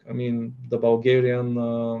Cyrillic, I mean, the Bulgarian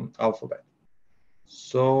alphabet.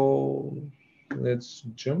 So let's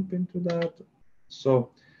jump into that.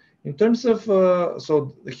 So in terms of,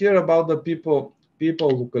 so here about the people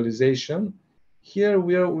localization, here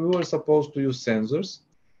we were supposed to use sensors.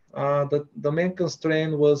 The main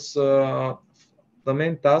constraint was, the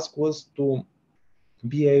main task was to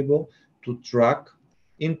be able to track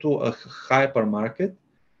into a hypermarket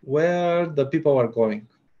where the people are going.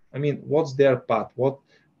 I mean, what's their path?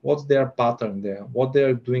 What's their pattern there? What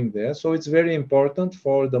they're doing there? So it's very important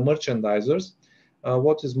for the merchandisers.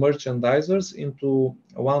 What is merchandisers into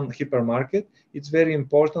one hypermarket? It's very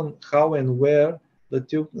important how and where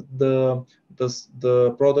the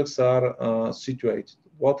products are situated.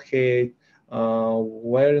 What height,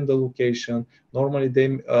 where in the location. Normally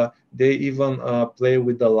they even play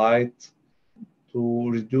with the light to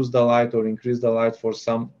reduce the light or increase the light for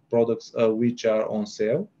some products which are on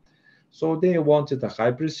sale. So they wanted a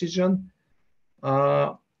high precision,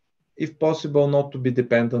 if possible not to be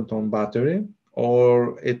dependent on battery,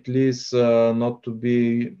 or at least not to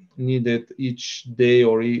be needed each day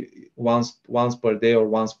or once per day or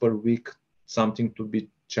once per week, something to be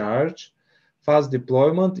charged. Fast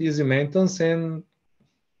deployment, easy maintenance, and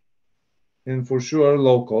for sure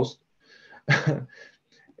low cost.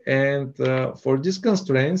 And for these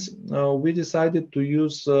constraints, we decided to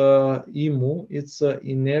use IMU. It's an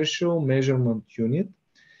inertial measurement unit.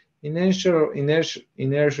 Inertial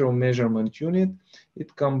measurement unit,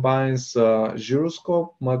 it combines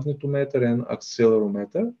gyroscope, magnetometer, and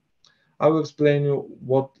accelerometer. I will explain you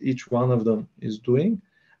what each one of them is doing.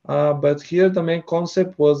 But here the main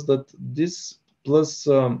concept was that this plus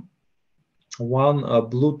one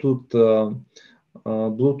Bluetooth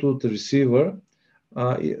receiver,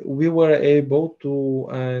 we were able to,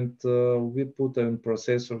 and we put a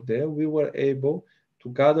processor there, we were able to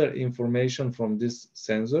gather information from these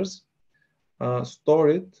sensors, store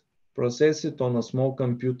it, process it on a small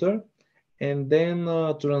computer, and then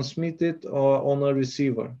transmit it on a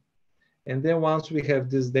receiver. And then once we have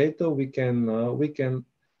this data, we can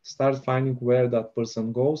start finding where that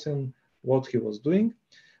person goes and what he was doing.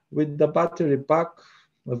 With the battery pack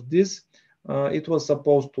of this, it was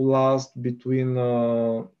supposed to last between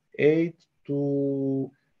 8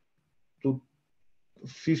 to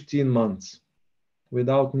 15 months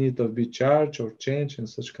without need of be charged or changed and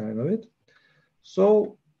such kind of it.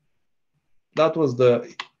 So that was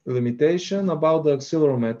the limitation. About the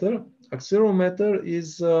accelerometer. Accelerometer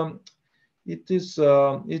is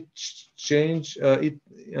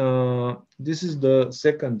this is the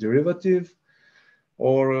second derivative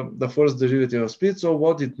or the first derivative of speed. So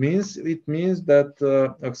what it means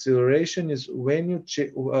that acceleration is when you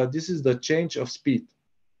this is the change of speed.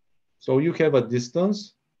 So you have a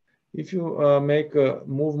distance. If you make a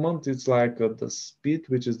movement, it's like the speed,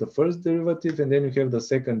 which is the first derivative, and then you have the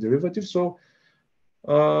second derivative. So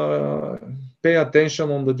pay attention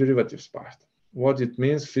on the derivatives part, what it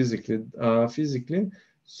means physically.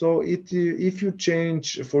 So if you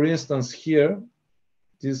change, for instance, here,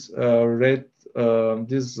 this red,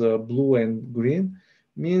 this blue and green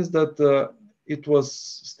means that it was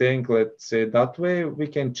staying, let's say, that way. We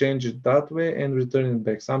can change it that way and return it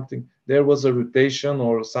back. Something, there was a rotation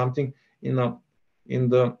or something in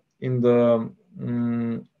the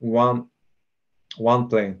one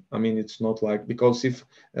plane. I mean, it's not like, because if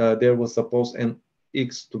there was supposed an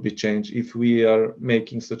x to be changed if we are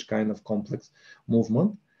making such kind of complex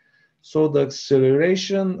movement. So the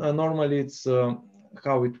acceleration, normally it's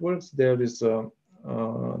how it works. There is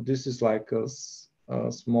this is like a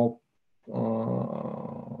small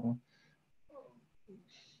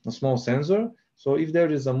sensor. So if there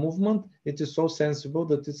is a movement, it is so sensible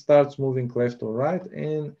that it starts moving left or right,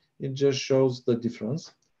 and it just shows the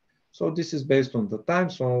difference. So this is based on the time.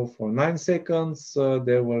 So for 9 seconds,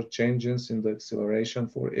 there were changes in the acceleration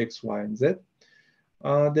for X, Y, and Z.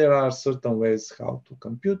 There are certain ways how to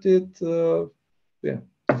compute it. Yeah,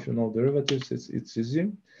 if you know derivatives, it's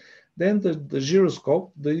easy. Then the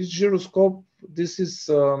gyroscope. The gyroscope this is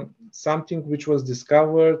something which was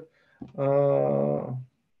discovered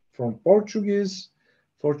from Portuguese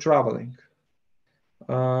for traveling.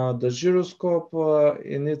 The gyroscope,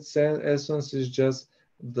 in its essence, is just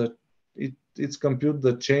it's compute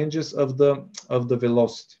the changes of the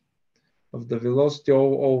velocity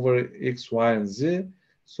over x, y, and z.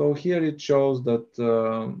 So here it shows that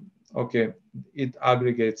okay, it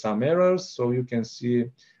aggregates some errors. So you can see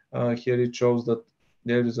here it shows that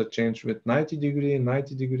there is a change with 90 degree,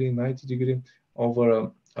 90 degree, 90 degree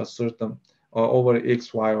over a certain over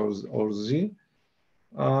x, y, or z.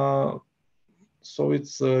 So it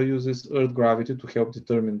uses Earth gravity to help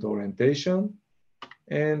determine the orientation.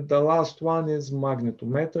 And the last one is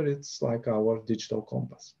magnetometer. It's like our digital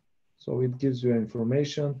compass. So it gives you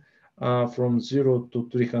information from 0 to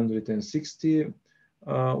 360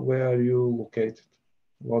 where you located.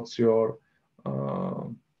 What's your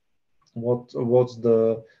what's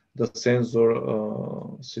the sensor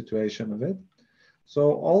situation of it.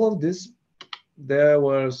 So all of this, they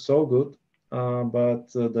were so good,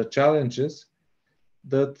 but the challenges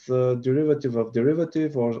that derivative of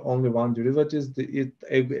derivative or only one derivative, it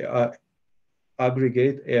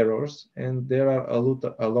aggregate errors, and there are a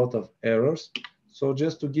lot of errors. So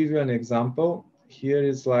just to give you an example, here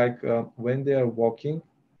is like when they are walking,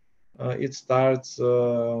 it starts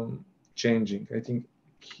changing. I think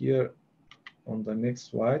here on the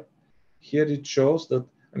next slide, here it shows that,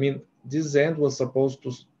 I mean, this end was supposed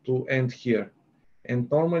to end here. And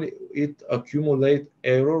normally it accumulates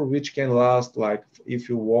error, which can last, like if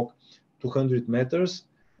you walk 200 meters,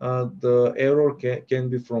 the error can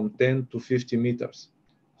be from 10 to 50 meters.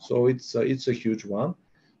 So it's a huge one.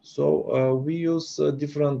 So we use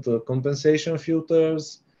different compensation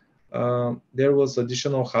filters. There was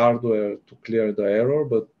additional hardware to clear the error,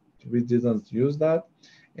 but we didn't use that.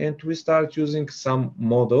 And we start using some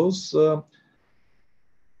models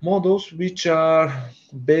which are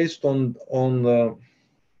based on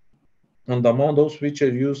the models which are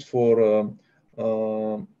used for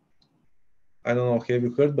I don't know, have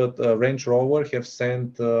you heard, but Range Rover have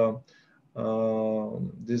sent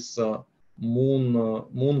this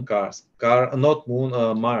moon cars, not moon,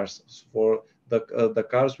 Mars, for the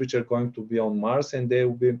cars which are going to be on Mars, and they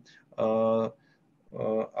will be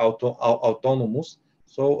autonomous.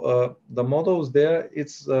 So the models there,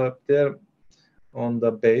 it's they're on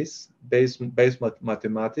the base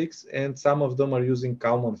mathematics, and some of them are using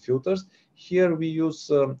Kalman filters. Here we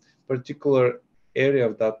use particular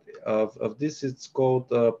area of this. It's called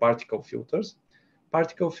particle filters.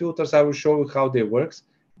 Particle filters, I will show you how they work.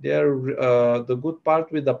 The good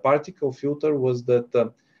part with the particle filter was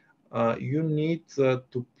that you need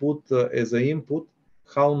to put as an input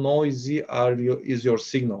how noisy is your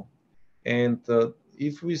signal. And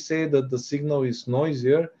if we say that the signal is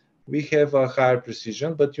noisier, we have a higher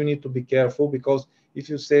precision, but you need to be careful, because if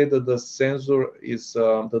you say that the sensor is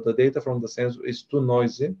that the data from the sensor is too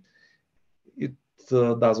noisy, it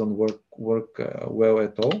doesn't work well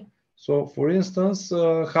at all. So for instance,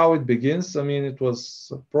 how it begins, I mean, it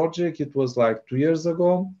was a project, it was like 2 years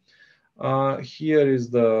ago. Here is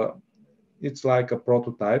it's like a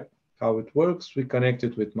prototype, how it works. We connect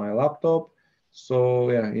it with my laptop. So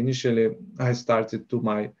yeah, initially I started to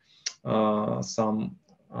my some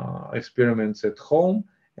experiments at home,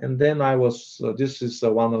 and then I was this is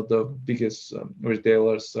one of the biggest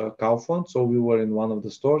retailers, Kaufland. So we were in one of the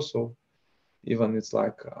stores. So even it's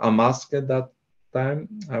like a mask at that time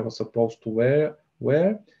I was supposed to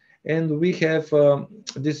wear. And we have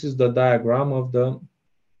this is the diagram of the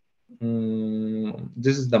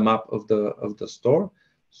this is the map of the store.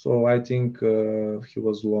 So I think he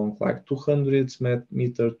was long like 200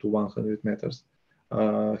 meter to 100 meters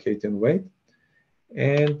height and weight.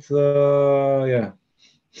 And yeah,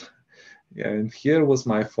 and here was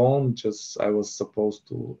my phone, just I was supposed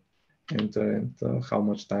to enter and how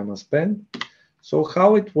much time I spent. So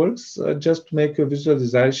how it works, just to make a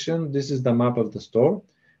visualization, this is the map of the store.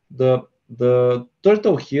 The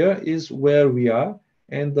turtle here is where we are,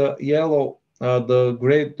 and the yellow, the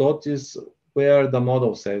gray dot is where the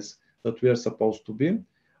model says that we are supposed to be.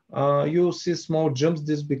 You see small jumps,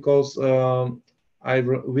 this because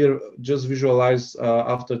we just visualize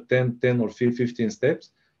after 10 or 15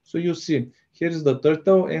 steps. So you see, here is the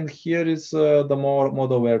turtle, and here is the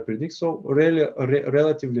model where predicts. So really,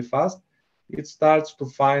 relatively fast, it starts to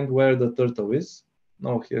find where the turtle is.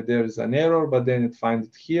 Now here there is an error, but then it finds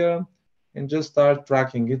it here, and just start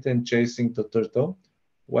tracking it and chasing the turtle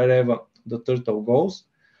wherever the turtle goes.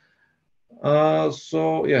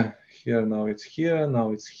 So yeah, here now it's here,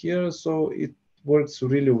 now it's here. So it works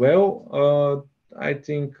really well. I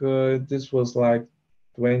think this was like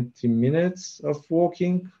 20 minutes of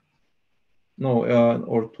walking. No,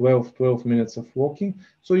 or 12 minutes of walking.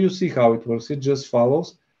 So you see how it works. It just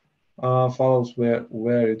follows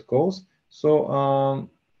where it goes. So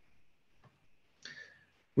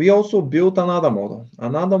we also built another model.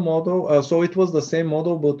 So it was the same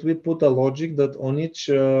model, but we put a logic that on each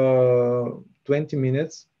 20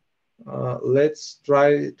 minutes, let's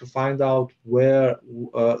try to find out where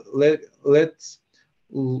let's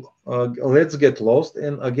get lost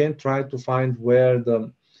and again try to find where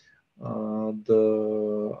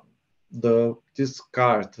this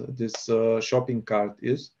shopping cart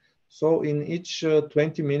is. So in each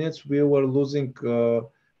 20 minutes, we were losing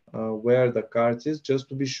where the cart is, just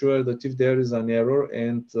to be sure that if there is an error,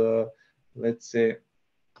 and let's say,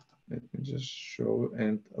 let me just show,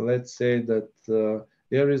 and let's say that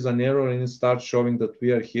there is an error and it starts showing that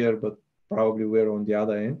we are here, but probably we're on the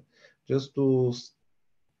other end, just to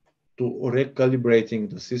recalibrating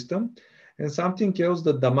the system. And something else,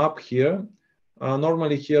 that the map here,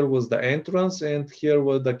 normally here was the entrance and here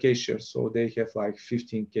were the cashiers. So they have like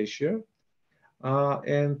 15 cashier.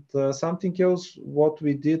 And something else, what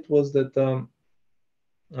we did was that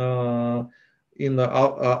in the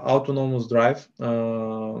autonomous drive,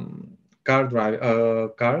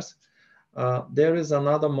 cars, there is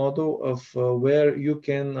another model of where you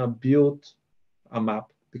can build a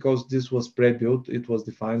map, because this was pre-built, it was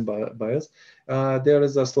defined by us. There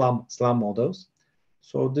is a slum models.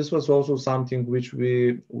 So this was also something which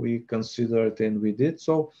we considered and we did.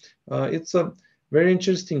 So it's a very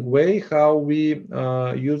interesting way how we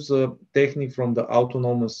use a technique from the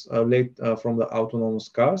autonomous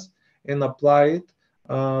cars and apply it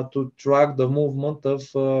to track the movement of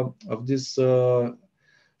these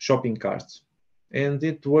shopping carts, and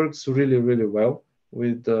it works really well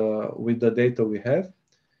with the data we have.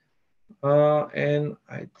 And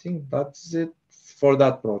I think that's it for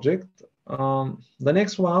that project. The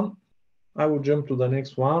next one, I will jump to the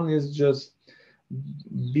next one, is just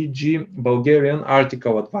BG, Bulgarian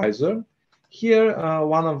Article Advisor. Here,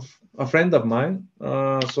 a friend of mine,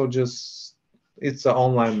 it's an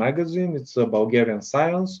online magazine, it's a Bulgarian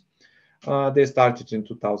science. They started in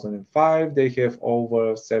 2005. They have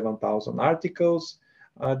over 7,000 articles.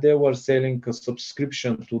 They were selling a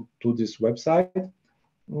subscription to this website.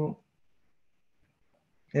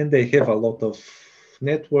 And they have a lot of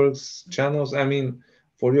networks, channels. I mean,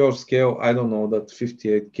 for your scale, I don't know that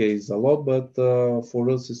 58K is a lot, but for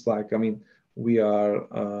us, it's like, I mean, we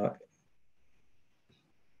are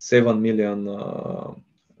 7 million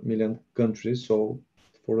countries. So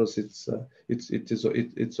for us, it's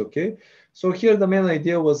okay. So here, the main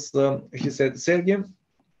idea was, he said, Sergi,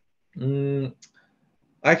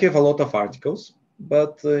 I have a lot of articles,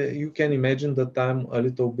 but you can imagine that I'm a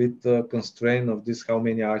little bit constrained of this, how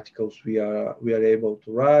many articles we are able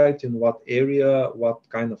to write, in what area, what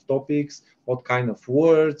kind of topics, what kind of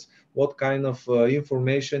words, what kind of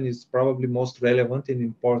information is probably most relevant and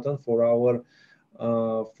important for our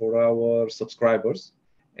subscribers.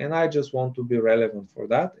 And I just want to be relevant for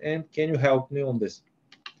that. And can you help me on this?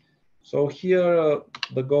 So here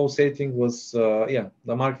the goal setting was, the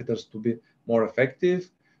marketers to be more effective,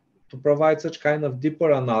 to provide such kind of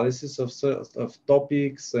deeper analysis of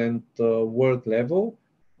topics and word level,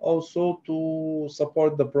 also to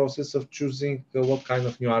support the process of choosing what kind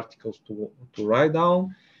of new articles to write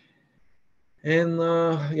down, and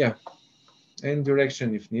and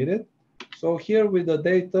direction if needed. So here with the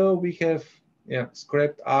data, we have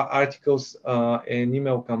scraped articles and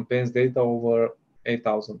email campaigns data over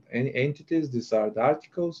 8,000 entities. These are the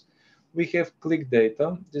articles. We have click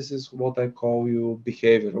data. This is what I call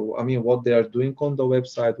behavioral. I mean, what they are doing on the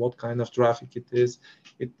website, what kind of traffic it is.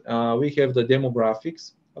 We have the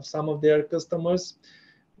demographics of some of their customers.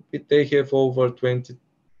 They have over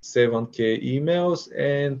 27K emails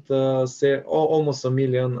and almost 1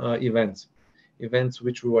 million events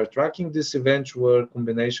which we were tracking. These events were a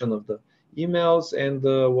combination of the emails and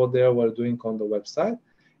what they were doing on the website.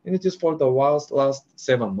 And it is for the last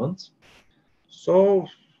 7 months. So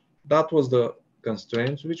that was the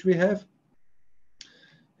constraints which we have.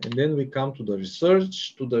 And then we come to the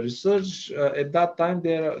research. At that time,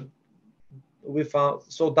 we found,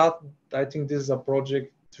 so that, I think this is a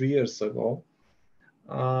project 3 years ago.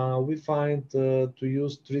 We find to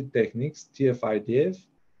use 3 techniques: TF-IDF,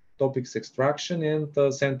 topics extraction, and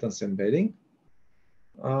sentence embedding.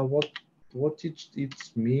 What it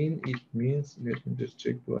mean? It means, let me just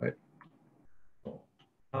check.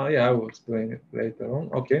 I will explain it later on.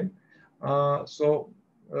 Okay. So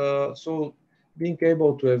being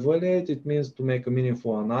able to evaluate, it means to make a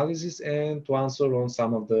meaningful analysis and to answer on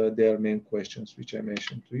some of their main questions, which I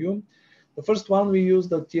mentioned to you. The first one, we use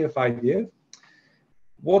the TF-IDF.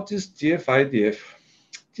 What is TF-IDF?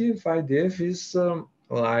 TF-IDF is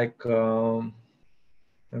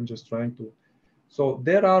I'm just trying to. So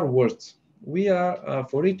there are words. We are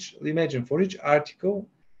for each. Imagine for each article,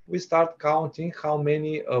 we start counting how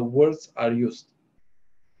many words are used.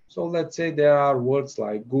 So let's say there are words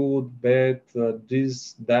like good, bad,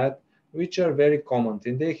 this, that, which are very common,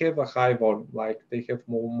 and they have a high volume, like they have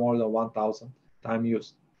more than 1,000 times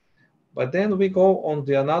used. But then we go on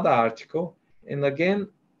the another article, and again,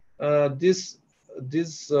 these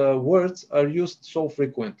words are used so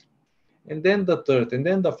frequent. And then the third, and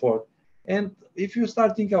then the fourth. And if you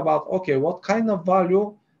start thinking about, okay, what kind of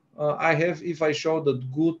value I have if I show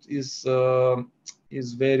that good is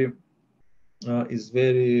very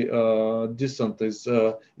decent, is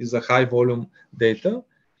a high volume data.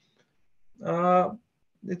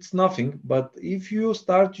 It's nothing. But if you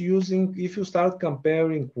start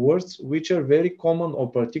comparing words which are very common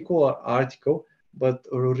on particular article, but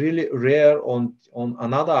really rare on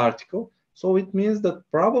another article, so it means that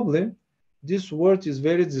probably this word is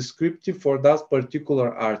very descriptive for that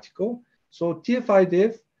particular article. So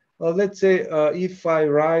TF-IDF, let's say if I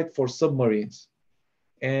write for submarines,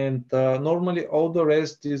 and normally all the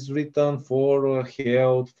rest is written for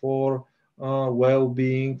health, for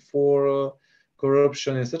well-being, for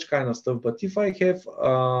corruption and such kind of stuff. But if I have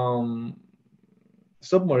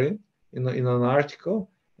submarine in an article,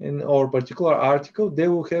 or particular article, they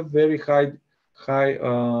will have very high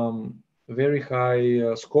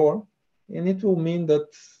score, and it will mean that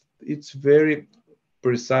it's very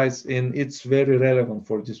precise and it's very relevant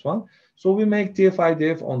for this one. So we make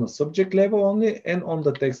TF-IDF on the subject level only and on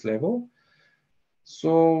the text level.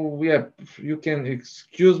 So yeah, you can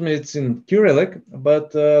excuse me, it's in Cyrillic,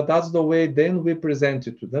 but that's the way then we present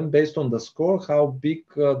it to them based on the score, how big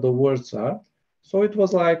the words are. So it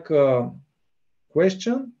was like a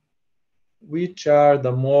question, which are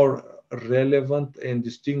the more relevant and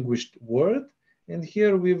distinguished word, and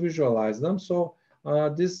here we visualize them. So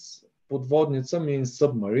this podvodnica means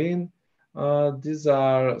submarine. These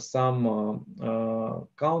are some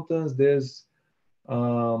contents. There's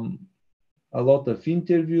a lot of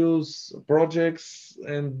interviews, projects,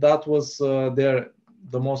 and that was the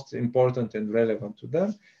most important and relevant to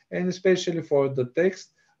them. And especially for the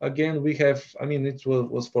text, again, we have, I mean, it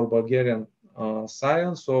was for Bulgarian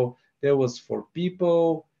science, so there was for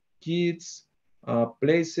people, kids,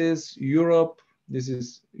 places, Europe. This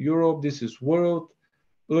is Europe, this is world,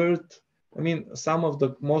 earth. I mean, some of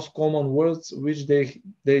the most common words which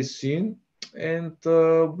they seen, and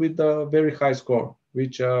with a very high score,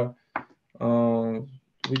 which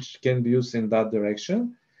can be used in that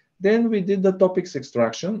direction. Then we did the topics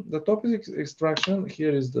extraction. The topics extraction,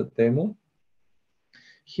 here is the demo.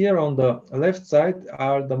 Here on the left side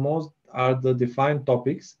are the defined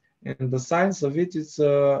topics, and the science of it is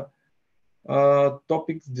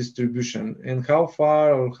topics distribution, and how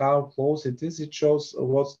far or how close it is. It shows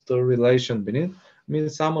what's the relation beneath. I mean,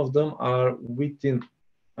 some of them are within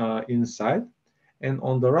inside, and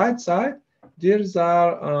on the right side these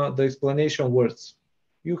are the explanation words.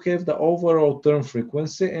 You have the overall term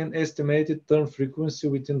frequency and estimated term frequency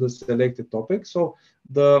within the selected topic. So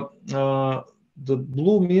the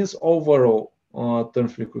blue means overall term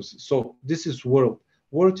frequency. So this is world.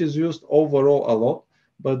 Word is used overall a lot,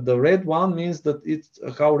 but the red one means that it's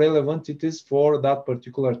how relevant it is for that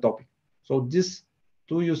particular topic. So this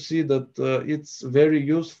too, you see that it's very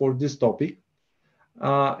used for this topic.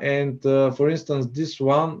 For instance, this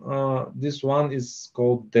one is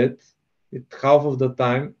called dead. It half of the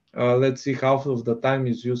time. Let's see, half of the time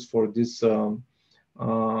is used for this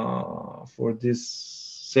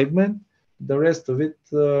segment. The rest of it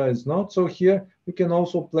is not. So here we can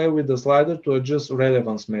also play with the slider to adjust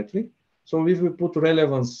relevance metric. So if we put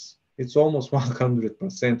relevance, it's almost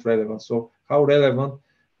 100% relevant. So how relevant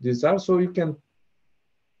these are? So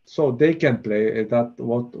they can play that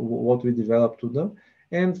what we developed to them.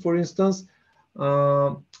 And for instance,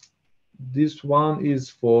 this one is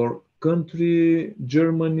for country: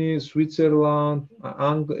 Germany, Switzerland,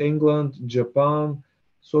 England, Japan.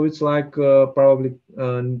 So it's like probably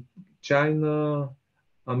China,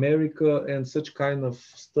 America, and such kind of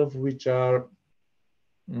stuff which are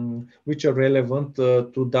relevant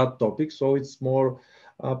to that topic. So it's more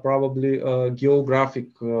probably a geographic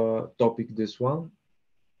topic, this one.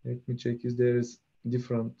 Let me check if there is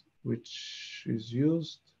different which is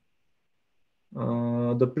used.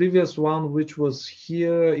 The previous one, which was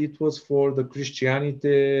here, it was for the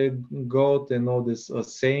Christianity, God, and all this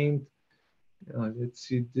saint. Let's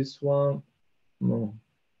see this one. No.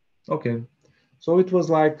 Okay. So it was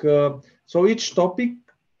like, so each topic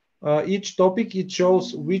each topic, it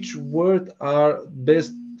shows which word are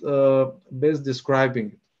best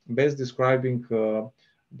describing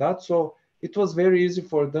that. So it was very easy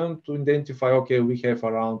for them to identify, okay, we have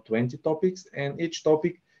around 20 topics and each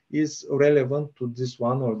topic is relevant to this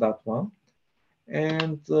one or that one.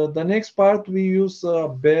 And the next part, we use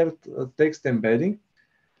BERT text embedding.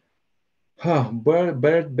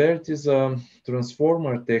 BERT is a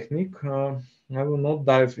transformer technique. I will not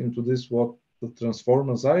dive into this, what the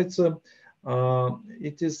transformers are. It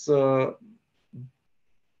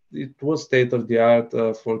was state of the art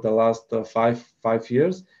for the last five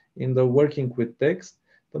years in the working with text.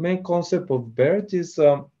 The main concept of BERT is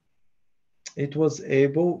it was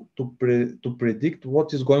able to predict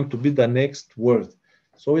what is going to be the next word.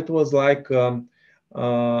 So it was like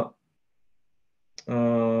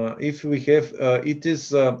if we have it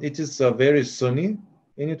is very sunny,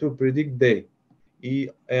 and it will predict day.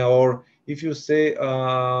 Or if you say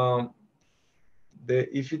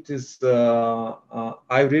if it is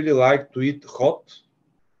I really like to eat hot,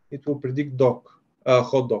 it will predict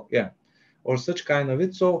hot dog, yeah, or such kind of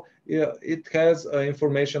it. So yeah, it has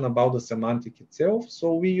information about the semantic itself.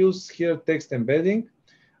 So we use here text embedding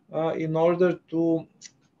in order to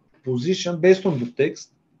position based on the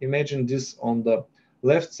text. Imagine this on the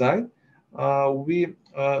left side.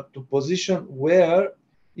 To position where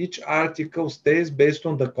each article stays based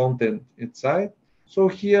on the content inside. So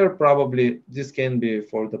here probably this can be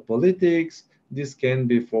for the politics, this can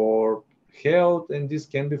be for health, and this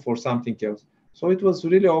can be for something else. So it was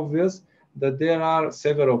really obvious that there are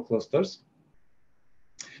several clusters.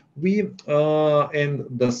 And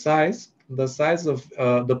the size of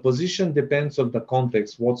the position depends on the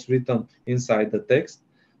context, what's written inside the text.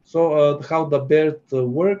 So how the BERT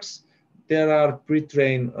works, there are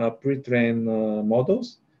pre-trained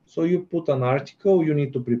models. So you put an article, you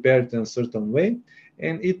need to prepare it in a certain way,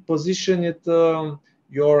 and it position it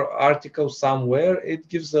your article somewhere. It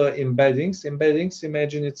gives embeddings. Embeddings,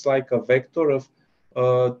 imagine it's like a vector of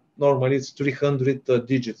normally it's 300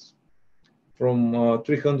 digits, from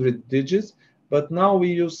 300 digits, but now we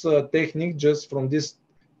use a technique just from this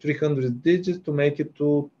 300 digits to make it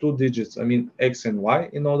to 2 digits, I mean X and Y,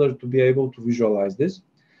 in order to be able to visualize this.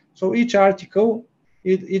 So each article,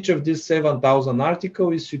 each of these 7,000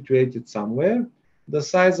 articles is situated somewhere. The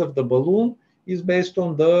size of the balloon is based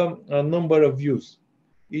on the number of views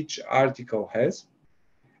each article has.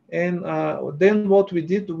 And then what we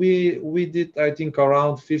did, we did, I think,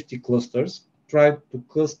 around 50 clusters, tried to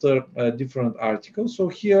cluster different articles. So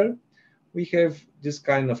here we have this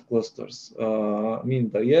kind of clusters. I mean,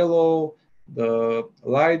 the yellow, the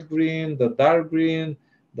light green, the dark green,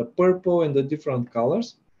 the purple, and the different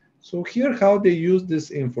colors. So here, how they use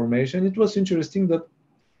this information, it was interesting that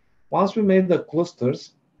once we made the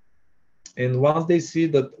clusters, and once they see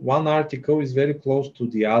that one article is very close to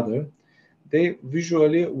the other, they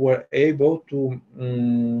visually were able to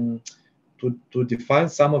define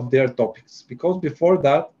some of their topics. Because before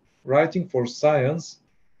that, writing for science,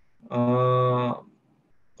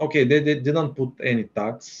 okay, they didn't put any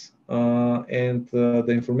tags, and the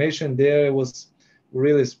information there was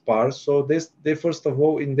really sparse. So they first of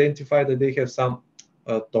all identified that they have some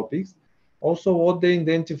topics. Also, what they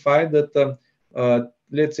identified that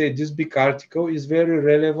let's say this big article is very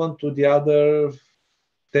relevant to the other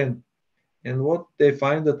 10. And what they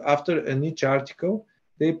find that after in each article,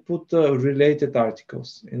 they put related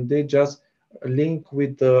articles, and they just link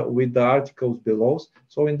with the articles below.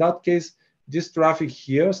 So in that case, this traffic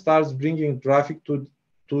here starts bringing traffic to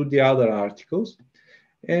the other articles.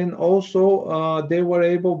 And also they were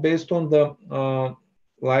able, based on the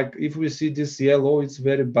like if we see this yellow, it's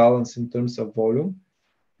very balanced in terms of volume,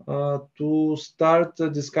 to start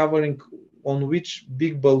discovering on which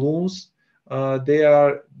big balloons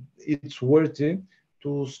it's worthy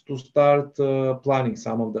to start planning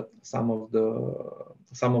some of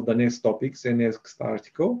the next topics and next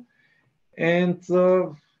article. And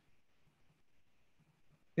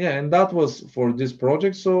yeah, and that was for this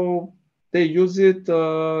project. So they use it,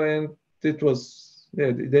 and it was,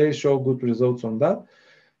 yeah, they show good results on that.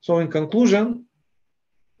 So in conclusion,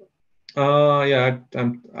 yeah,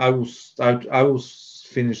 I will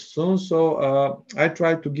finish soon. So I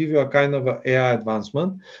tried to give you a kind of a AI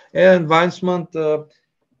advancement. AI advancement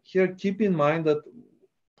here, keep in mind that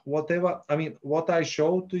whatever, I mean, what I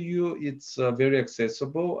show to you, it's very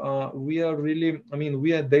accessible. We are really, I mean,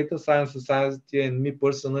 we are Data Science Society, and me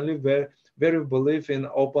personally, very believe in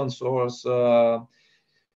open source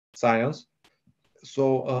science.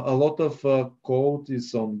 So a lot of code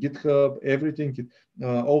is on GitHub. Everything,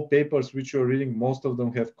 all papers which you're reading, most of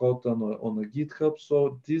them have code on a GitHub.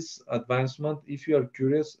 So this advancement, if you are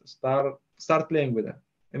curious, start playing with it.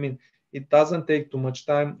 I mean, it doesn't take too much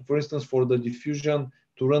time. For instance, for the diffusion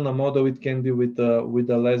to run a model, it can be with a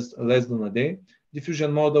less than a day.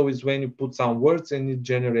 Diffusion model is when you put some words and it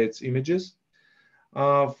generates images.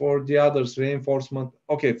 For the others, reinforcement,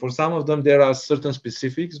 okay, for some of them there are certain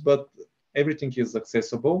specifics, but everything is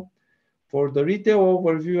accessible. For the retail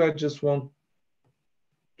overview, I just want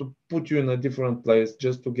to put you in a different place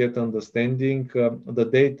just to get understanding the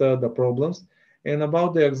data, the problems. And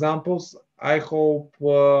about the examples, I hope,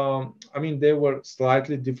 I mean, they were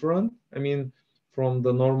slightly different. I mean, from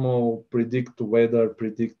the normal predict weather,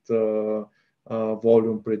 predict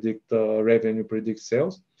volume, predict revenue, predict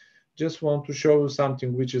sales. Just want to show you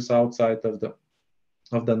something which is outside of the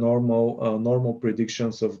normal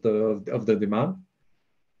predictions of the demand.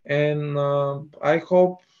 And I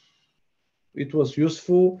hope it was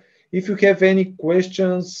useful. If you have any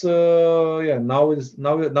questions, yeah, now is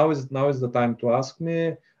the time to ask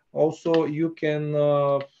me. Also, you can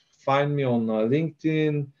find me on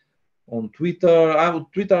LinkedIn, on Twitter.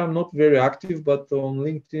 Twitter, I'm not very active, but on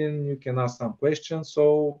LinkedIn you can ask some questions.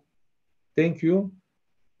 So thank you,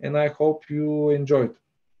 and I hope you enjoyed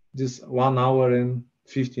this 1 hour and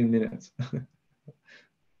 15 minutes.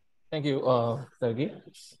 Thank you, Sergi.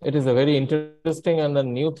 It is a very interesting and the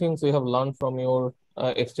new things we have learned from your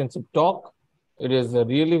extensive talk. It is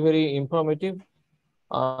really very informative,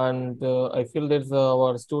 and I feel there's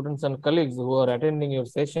our students and colleagues who are attending your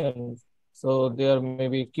sessions, so they are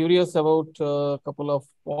maybe curious about a couple of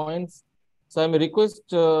points. So I may request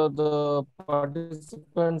the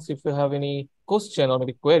participants, if you have any question or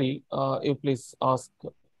maybe query, you please ask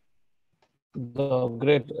the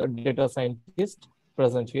great data scientist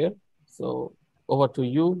present here. So over to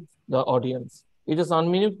you, the audience. You just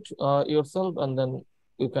unmute yourself and then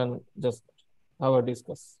you can just have a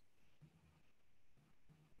discuss.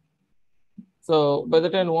 So by the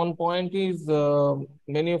time one point is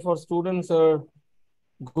many of our students are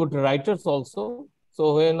good writers also.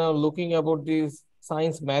 So when looking about this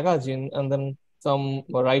science magazine and then some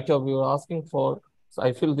writer we were asking for, so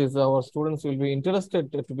I feel this our students will be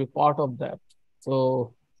interested to be part of that.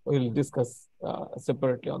 So we'll discuss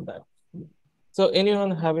separately on that. So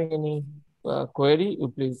anyone having any query, you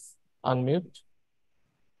please unmute.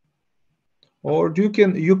 Or you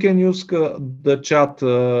can use the chat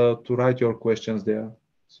to write your questions there.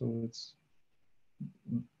 So it's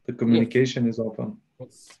the Yes, communication is open.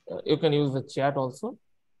 you can use the chat also.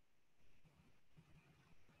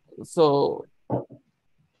 So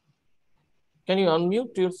can you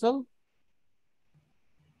unmute yourself?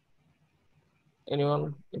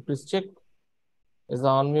 Anyone? Please check. Is the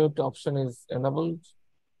unmute option is enabled?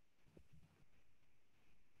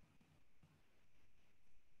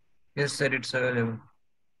 Yes, sir, it's available.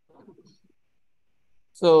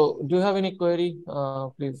 So do you have any query?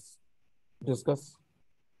 Please discuss.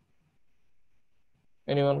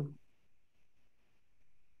 Anyone?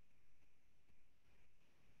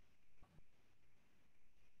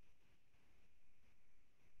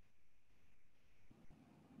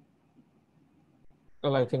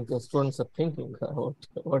 Well, I think the students are thinking about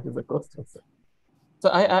what is the question. So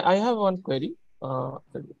I have one query.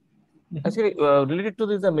 Actually, related to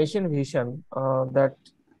this machine vision, that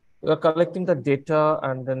you are collecting the data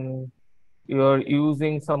and then you are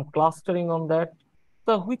using some clustering on that.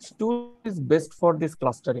 So which tool is best for this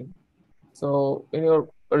clustering? So in your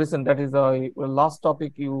recent, that is your last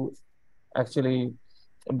topic, you actually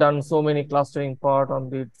done so many clustering part on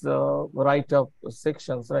these write-up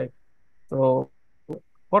sections, right? So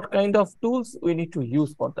what kind of tools we need to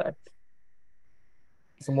use for that?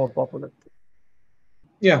 It's more popular.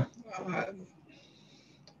 Yeah, uh,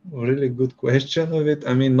 really good question of it.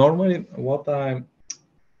 I mean, normally what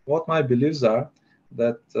my beliefs are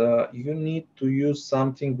that you need to use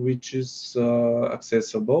something which is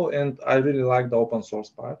accessible, and I really like the open source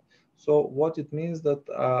part. So what it means that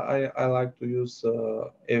I like to use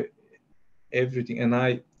everything, and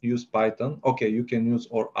I use Python. Okay, you can use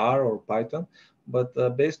or R or Python, but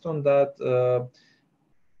based on that,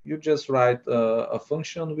 you just write a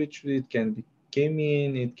function which it can be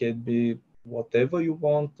k-mean, it can be whatever you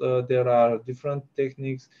want. There are different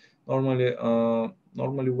techniques. Normally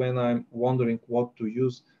when I'm wondering what to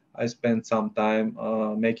use, I spend some time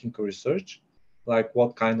making a research, like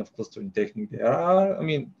what kind of clustering technique there are. I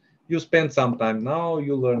mean, you spend some time now,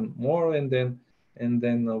 you learn more, and then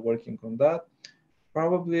working on that.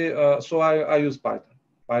 Probably, so I use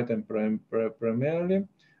Python primarily.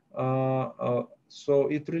 So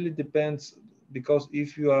it really depends. because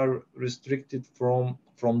if you are restricted from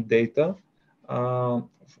data, uh,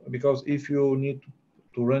 because if you need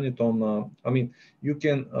to run it on, I mean, you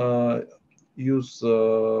can use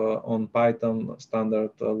on Python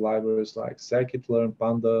standard libraries like scikit-learn,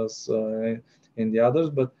 pandas, and the others.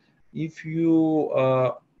 But if you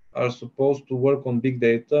are supposed to work on big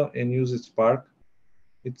data and use it Spark,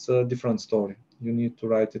 it's a different story. You need to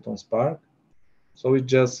write it on Spark. So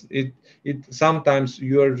it sometimes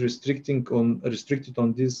you are restricted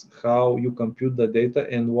on this how you compute the data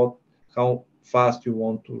and how fast you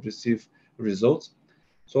want to receive results.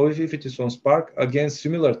 So if it is on Spark, again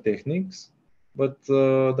similar techniques, but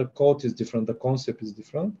the code is different, the concept is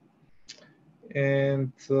different.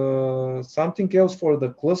 And something else for the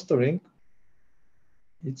clustering,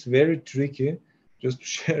 it's very tricky. Just to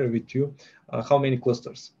share with you how many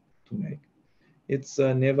clusters to make. It's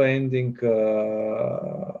a never-ending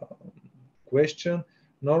question.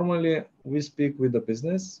 Normally, we speak with the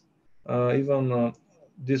business. Even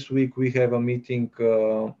this week, we have a meeting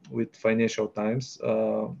with Financial Times.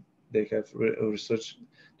 They have a research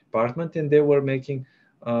department, and they were making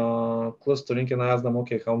clustering. And I asked them,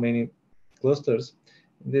 okay, how many clusters?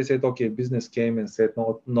 And they said, okay, business came and said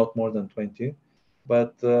not more than 20.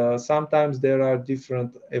 But sometimes there are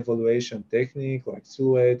different evaluation technique like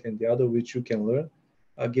silhouette and the other which you can learn.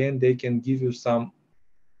 Again, they can give you some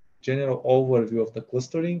general overview of the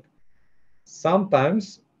clustering.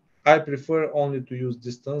 Sometimes I prefer only to use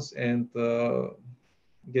distance and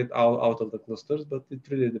get out of the clusters, but it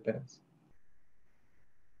really depends.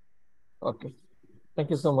 Okay.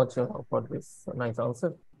 Thank you so much for this nice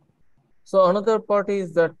answer. So another part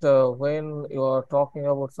is that when you are talking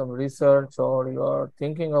about some research or you are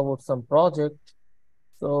thinking about some project,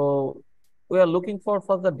 so we are looking for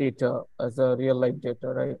the data as a real life data,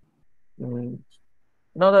 right? Mm.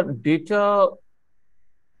 Now that data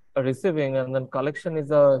receiving and then collection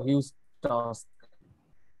is a huge task.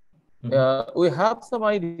 Mhm. We have some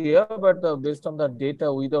idea, but based on the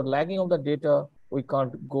data, without lagging on the data, we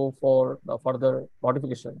can't go for the further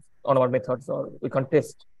modifications on our methods or we can't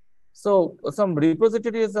test. So some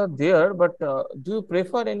repositories are there, but do you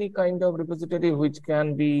prefer any kind of repository which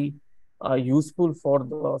can be useful for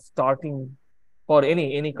the starting for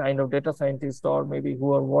any kind of data scientist or maybe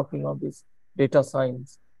who are working on this data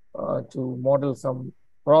science to model some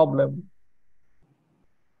problem?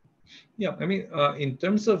 Yeah, I mean, in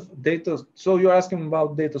terms of data, so you're asking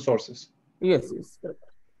about data sources. Yes, yes, correct.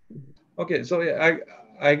 Okay, so yeah,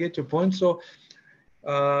 I get your point. So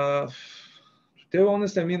to tell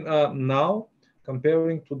honest, I mean, now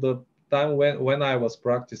comparing to the time when I was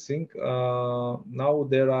practicing, now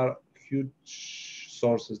there are huge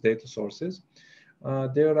sources, data sources.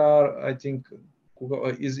 There are, I think, Google,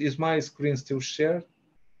 is my screen still shared?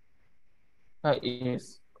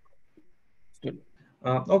 Yes, still.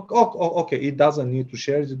 Okay, it doesn't need to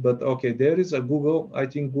share it, but okay, there is a Google. I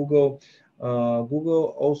think Google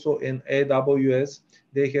also in AWS,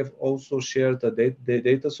 they have also shared the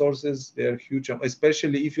data sources. They're huge,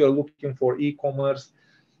 especially if you're looking for e-commerce.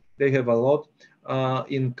 They have a lot.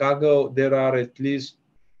 In Kaggle, there are at least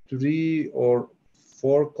 3 or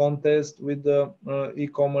 4 contests with the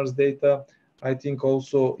e-commerce data. I think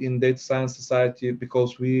also in Data Science Society,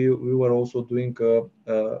 because we were also doing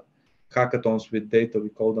hackathons with data. We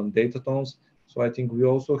call them datatons. So I think we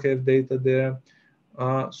also have data there.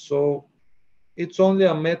 So it's only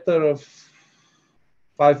a matter of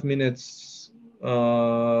 5 minutes.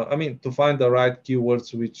 I mean, to find the right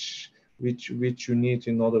keywords which you need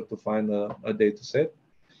in order to find a data set.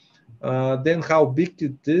 Then how big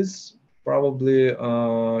it is, probably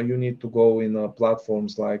you need to go in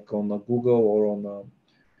platforms like on Google or on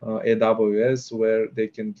AWS, where they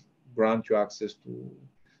can grant you access to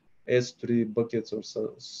S3 buckets or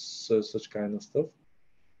such kind of stuff.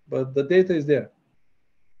 But the data is there.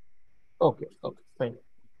 Okay, okay, fine.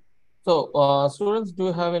 So, students, do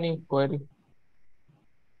you have any query?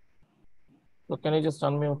 So, can you just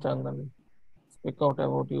unmute and then speak out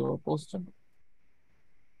about your question?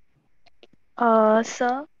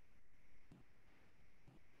 Sir,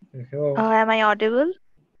 Hello. am I audible?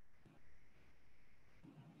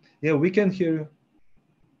 Yeah, we can hear you.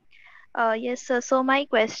 Yes, sir. So my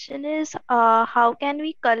question is, how can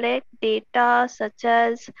we collect data such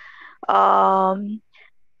as um,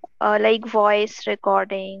 like voice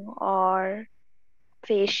recording or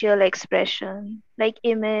facial expression, like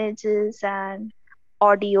images and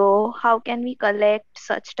audio? How can we collect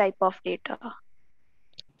such type of data?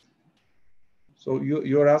 So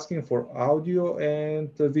you're asking for audio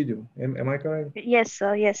and video. Am I correct? Yes,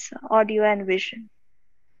 sir. Yes, sir. Audio and vision.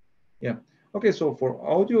 Yeah. Okay, so for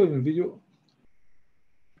audio and video,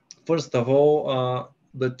 first of all,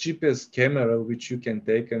 the cheapest camera which you can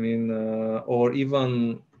take, I mean, or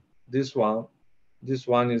even this one,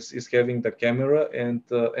 is having the camera and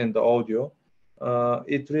the audio.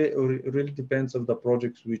 It really depends on the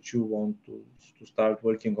projects which you want to start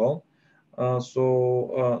working on.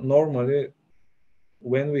 So normally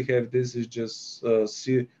when we have this, is just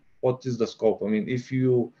see what is the scope. I mean, if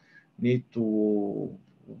you need to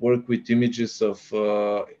work with images of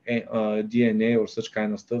DNA or such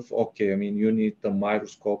kind of stuff, okay, I mean, you need the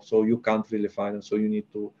microscope, so you can't really find them, so you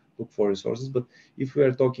need to look for resources. But if we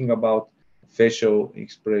are talking about facial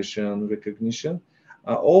expression recognition,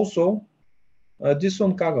 also this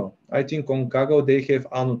on Kaggle. I think on Kaggle they have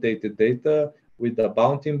annotated data with the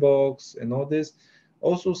bounding box and all this.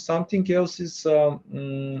 Also, something else is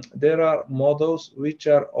there are models which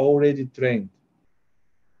are already trained.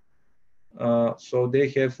 So they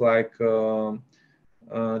have like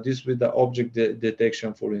this with the object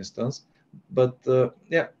detection, for instance. But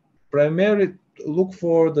yeah, primarily look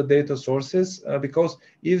for the data sources because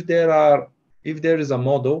if there is a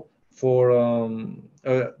model for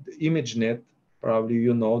ImageNet, probably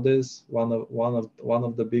you know this, one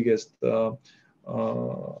of the biggest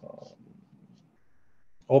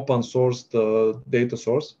open source data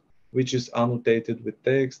source, which is annotated with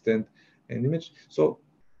text and image. So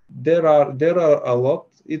there are a lot.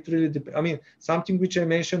 It really depends. I mean, something which I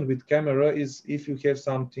mentioned with camera is if you have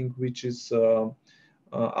something which is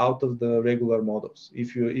out of the regular models,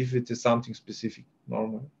 if it is something specific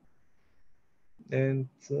normally. And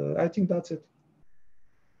I think that's it.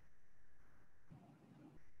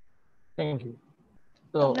 Thank you.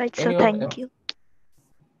 All So right, so anyone thank else? you.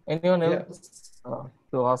 Anyone Yeah. else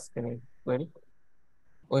to ask any query?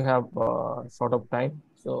 We have sort of time.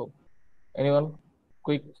 So anyone,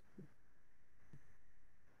 quick.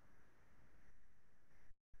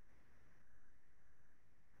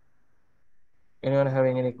 Anyone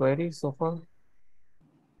having any queries so far?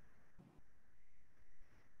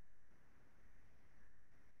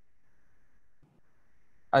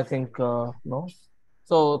 I think no.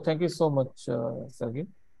 So thank you so much, Sergey.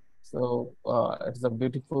 So it's a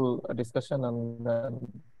beautiful discussion, and then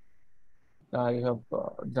you have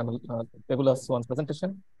done Regulus one's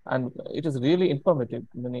presentation, and it is really informative.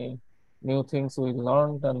 Many new things we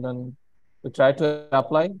learned, and then we try to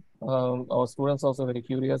apply. Our students also very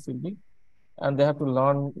curious will be, and they have to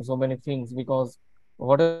learn so many things because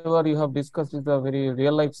whatever you have discussed is a very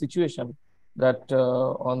real life situation that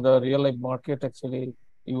on the real life market actually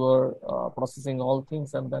you are processing all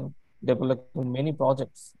things and then developing many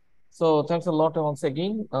projects. So thanks a lot once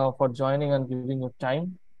again for joining and giving your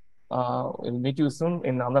time. We'll meet you soon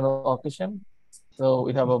in another occasion. So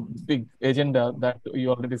we have a big agenda that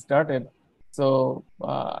you already started. So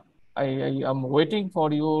I am waiting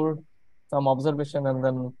for your some observation and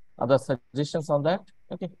then other suggestions on that.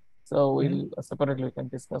 Okay. So we'll separately we can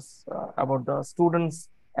discuss about the students'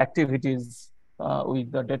 activities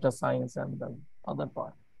with the data science and the other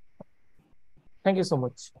part. Thank you so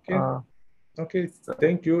much. Okay. Okay.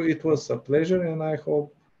 Thank you. It was a pleasure, and I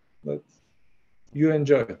hope that you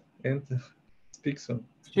enjoy it and speak soon.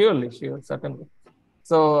 Surely, certainly.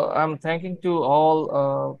 So I'm thanking to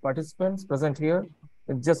all participants present here.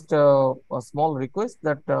 Just a small request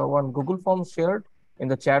that one Google form shared in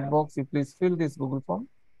the chat box. You please fill this Google form.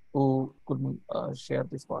 Who could share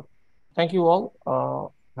this part? Thank you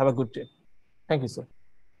all. Have a good day. Thank you, sir.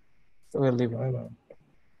 So we're leaving. Bye bye.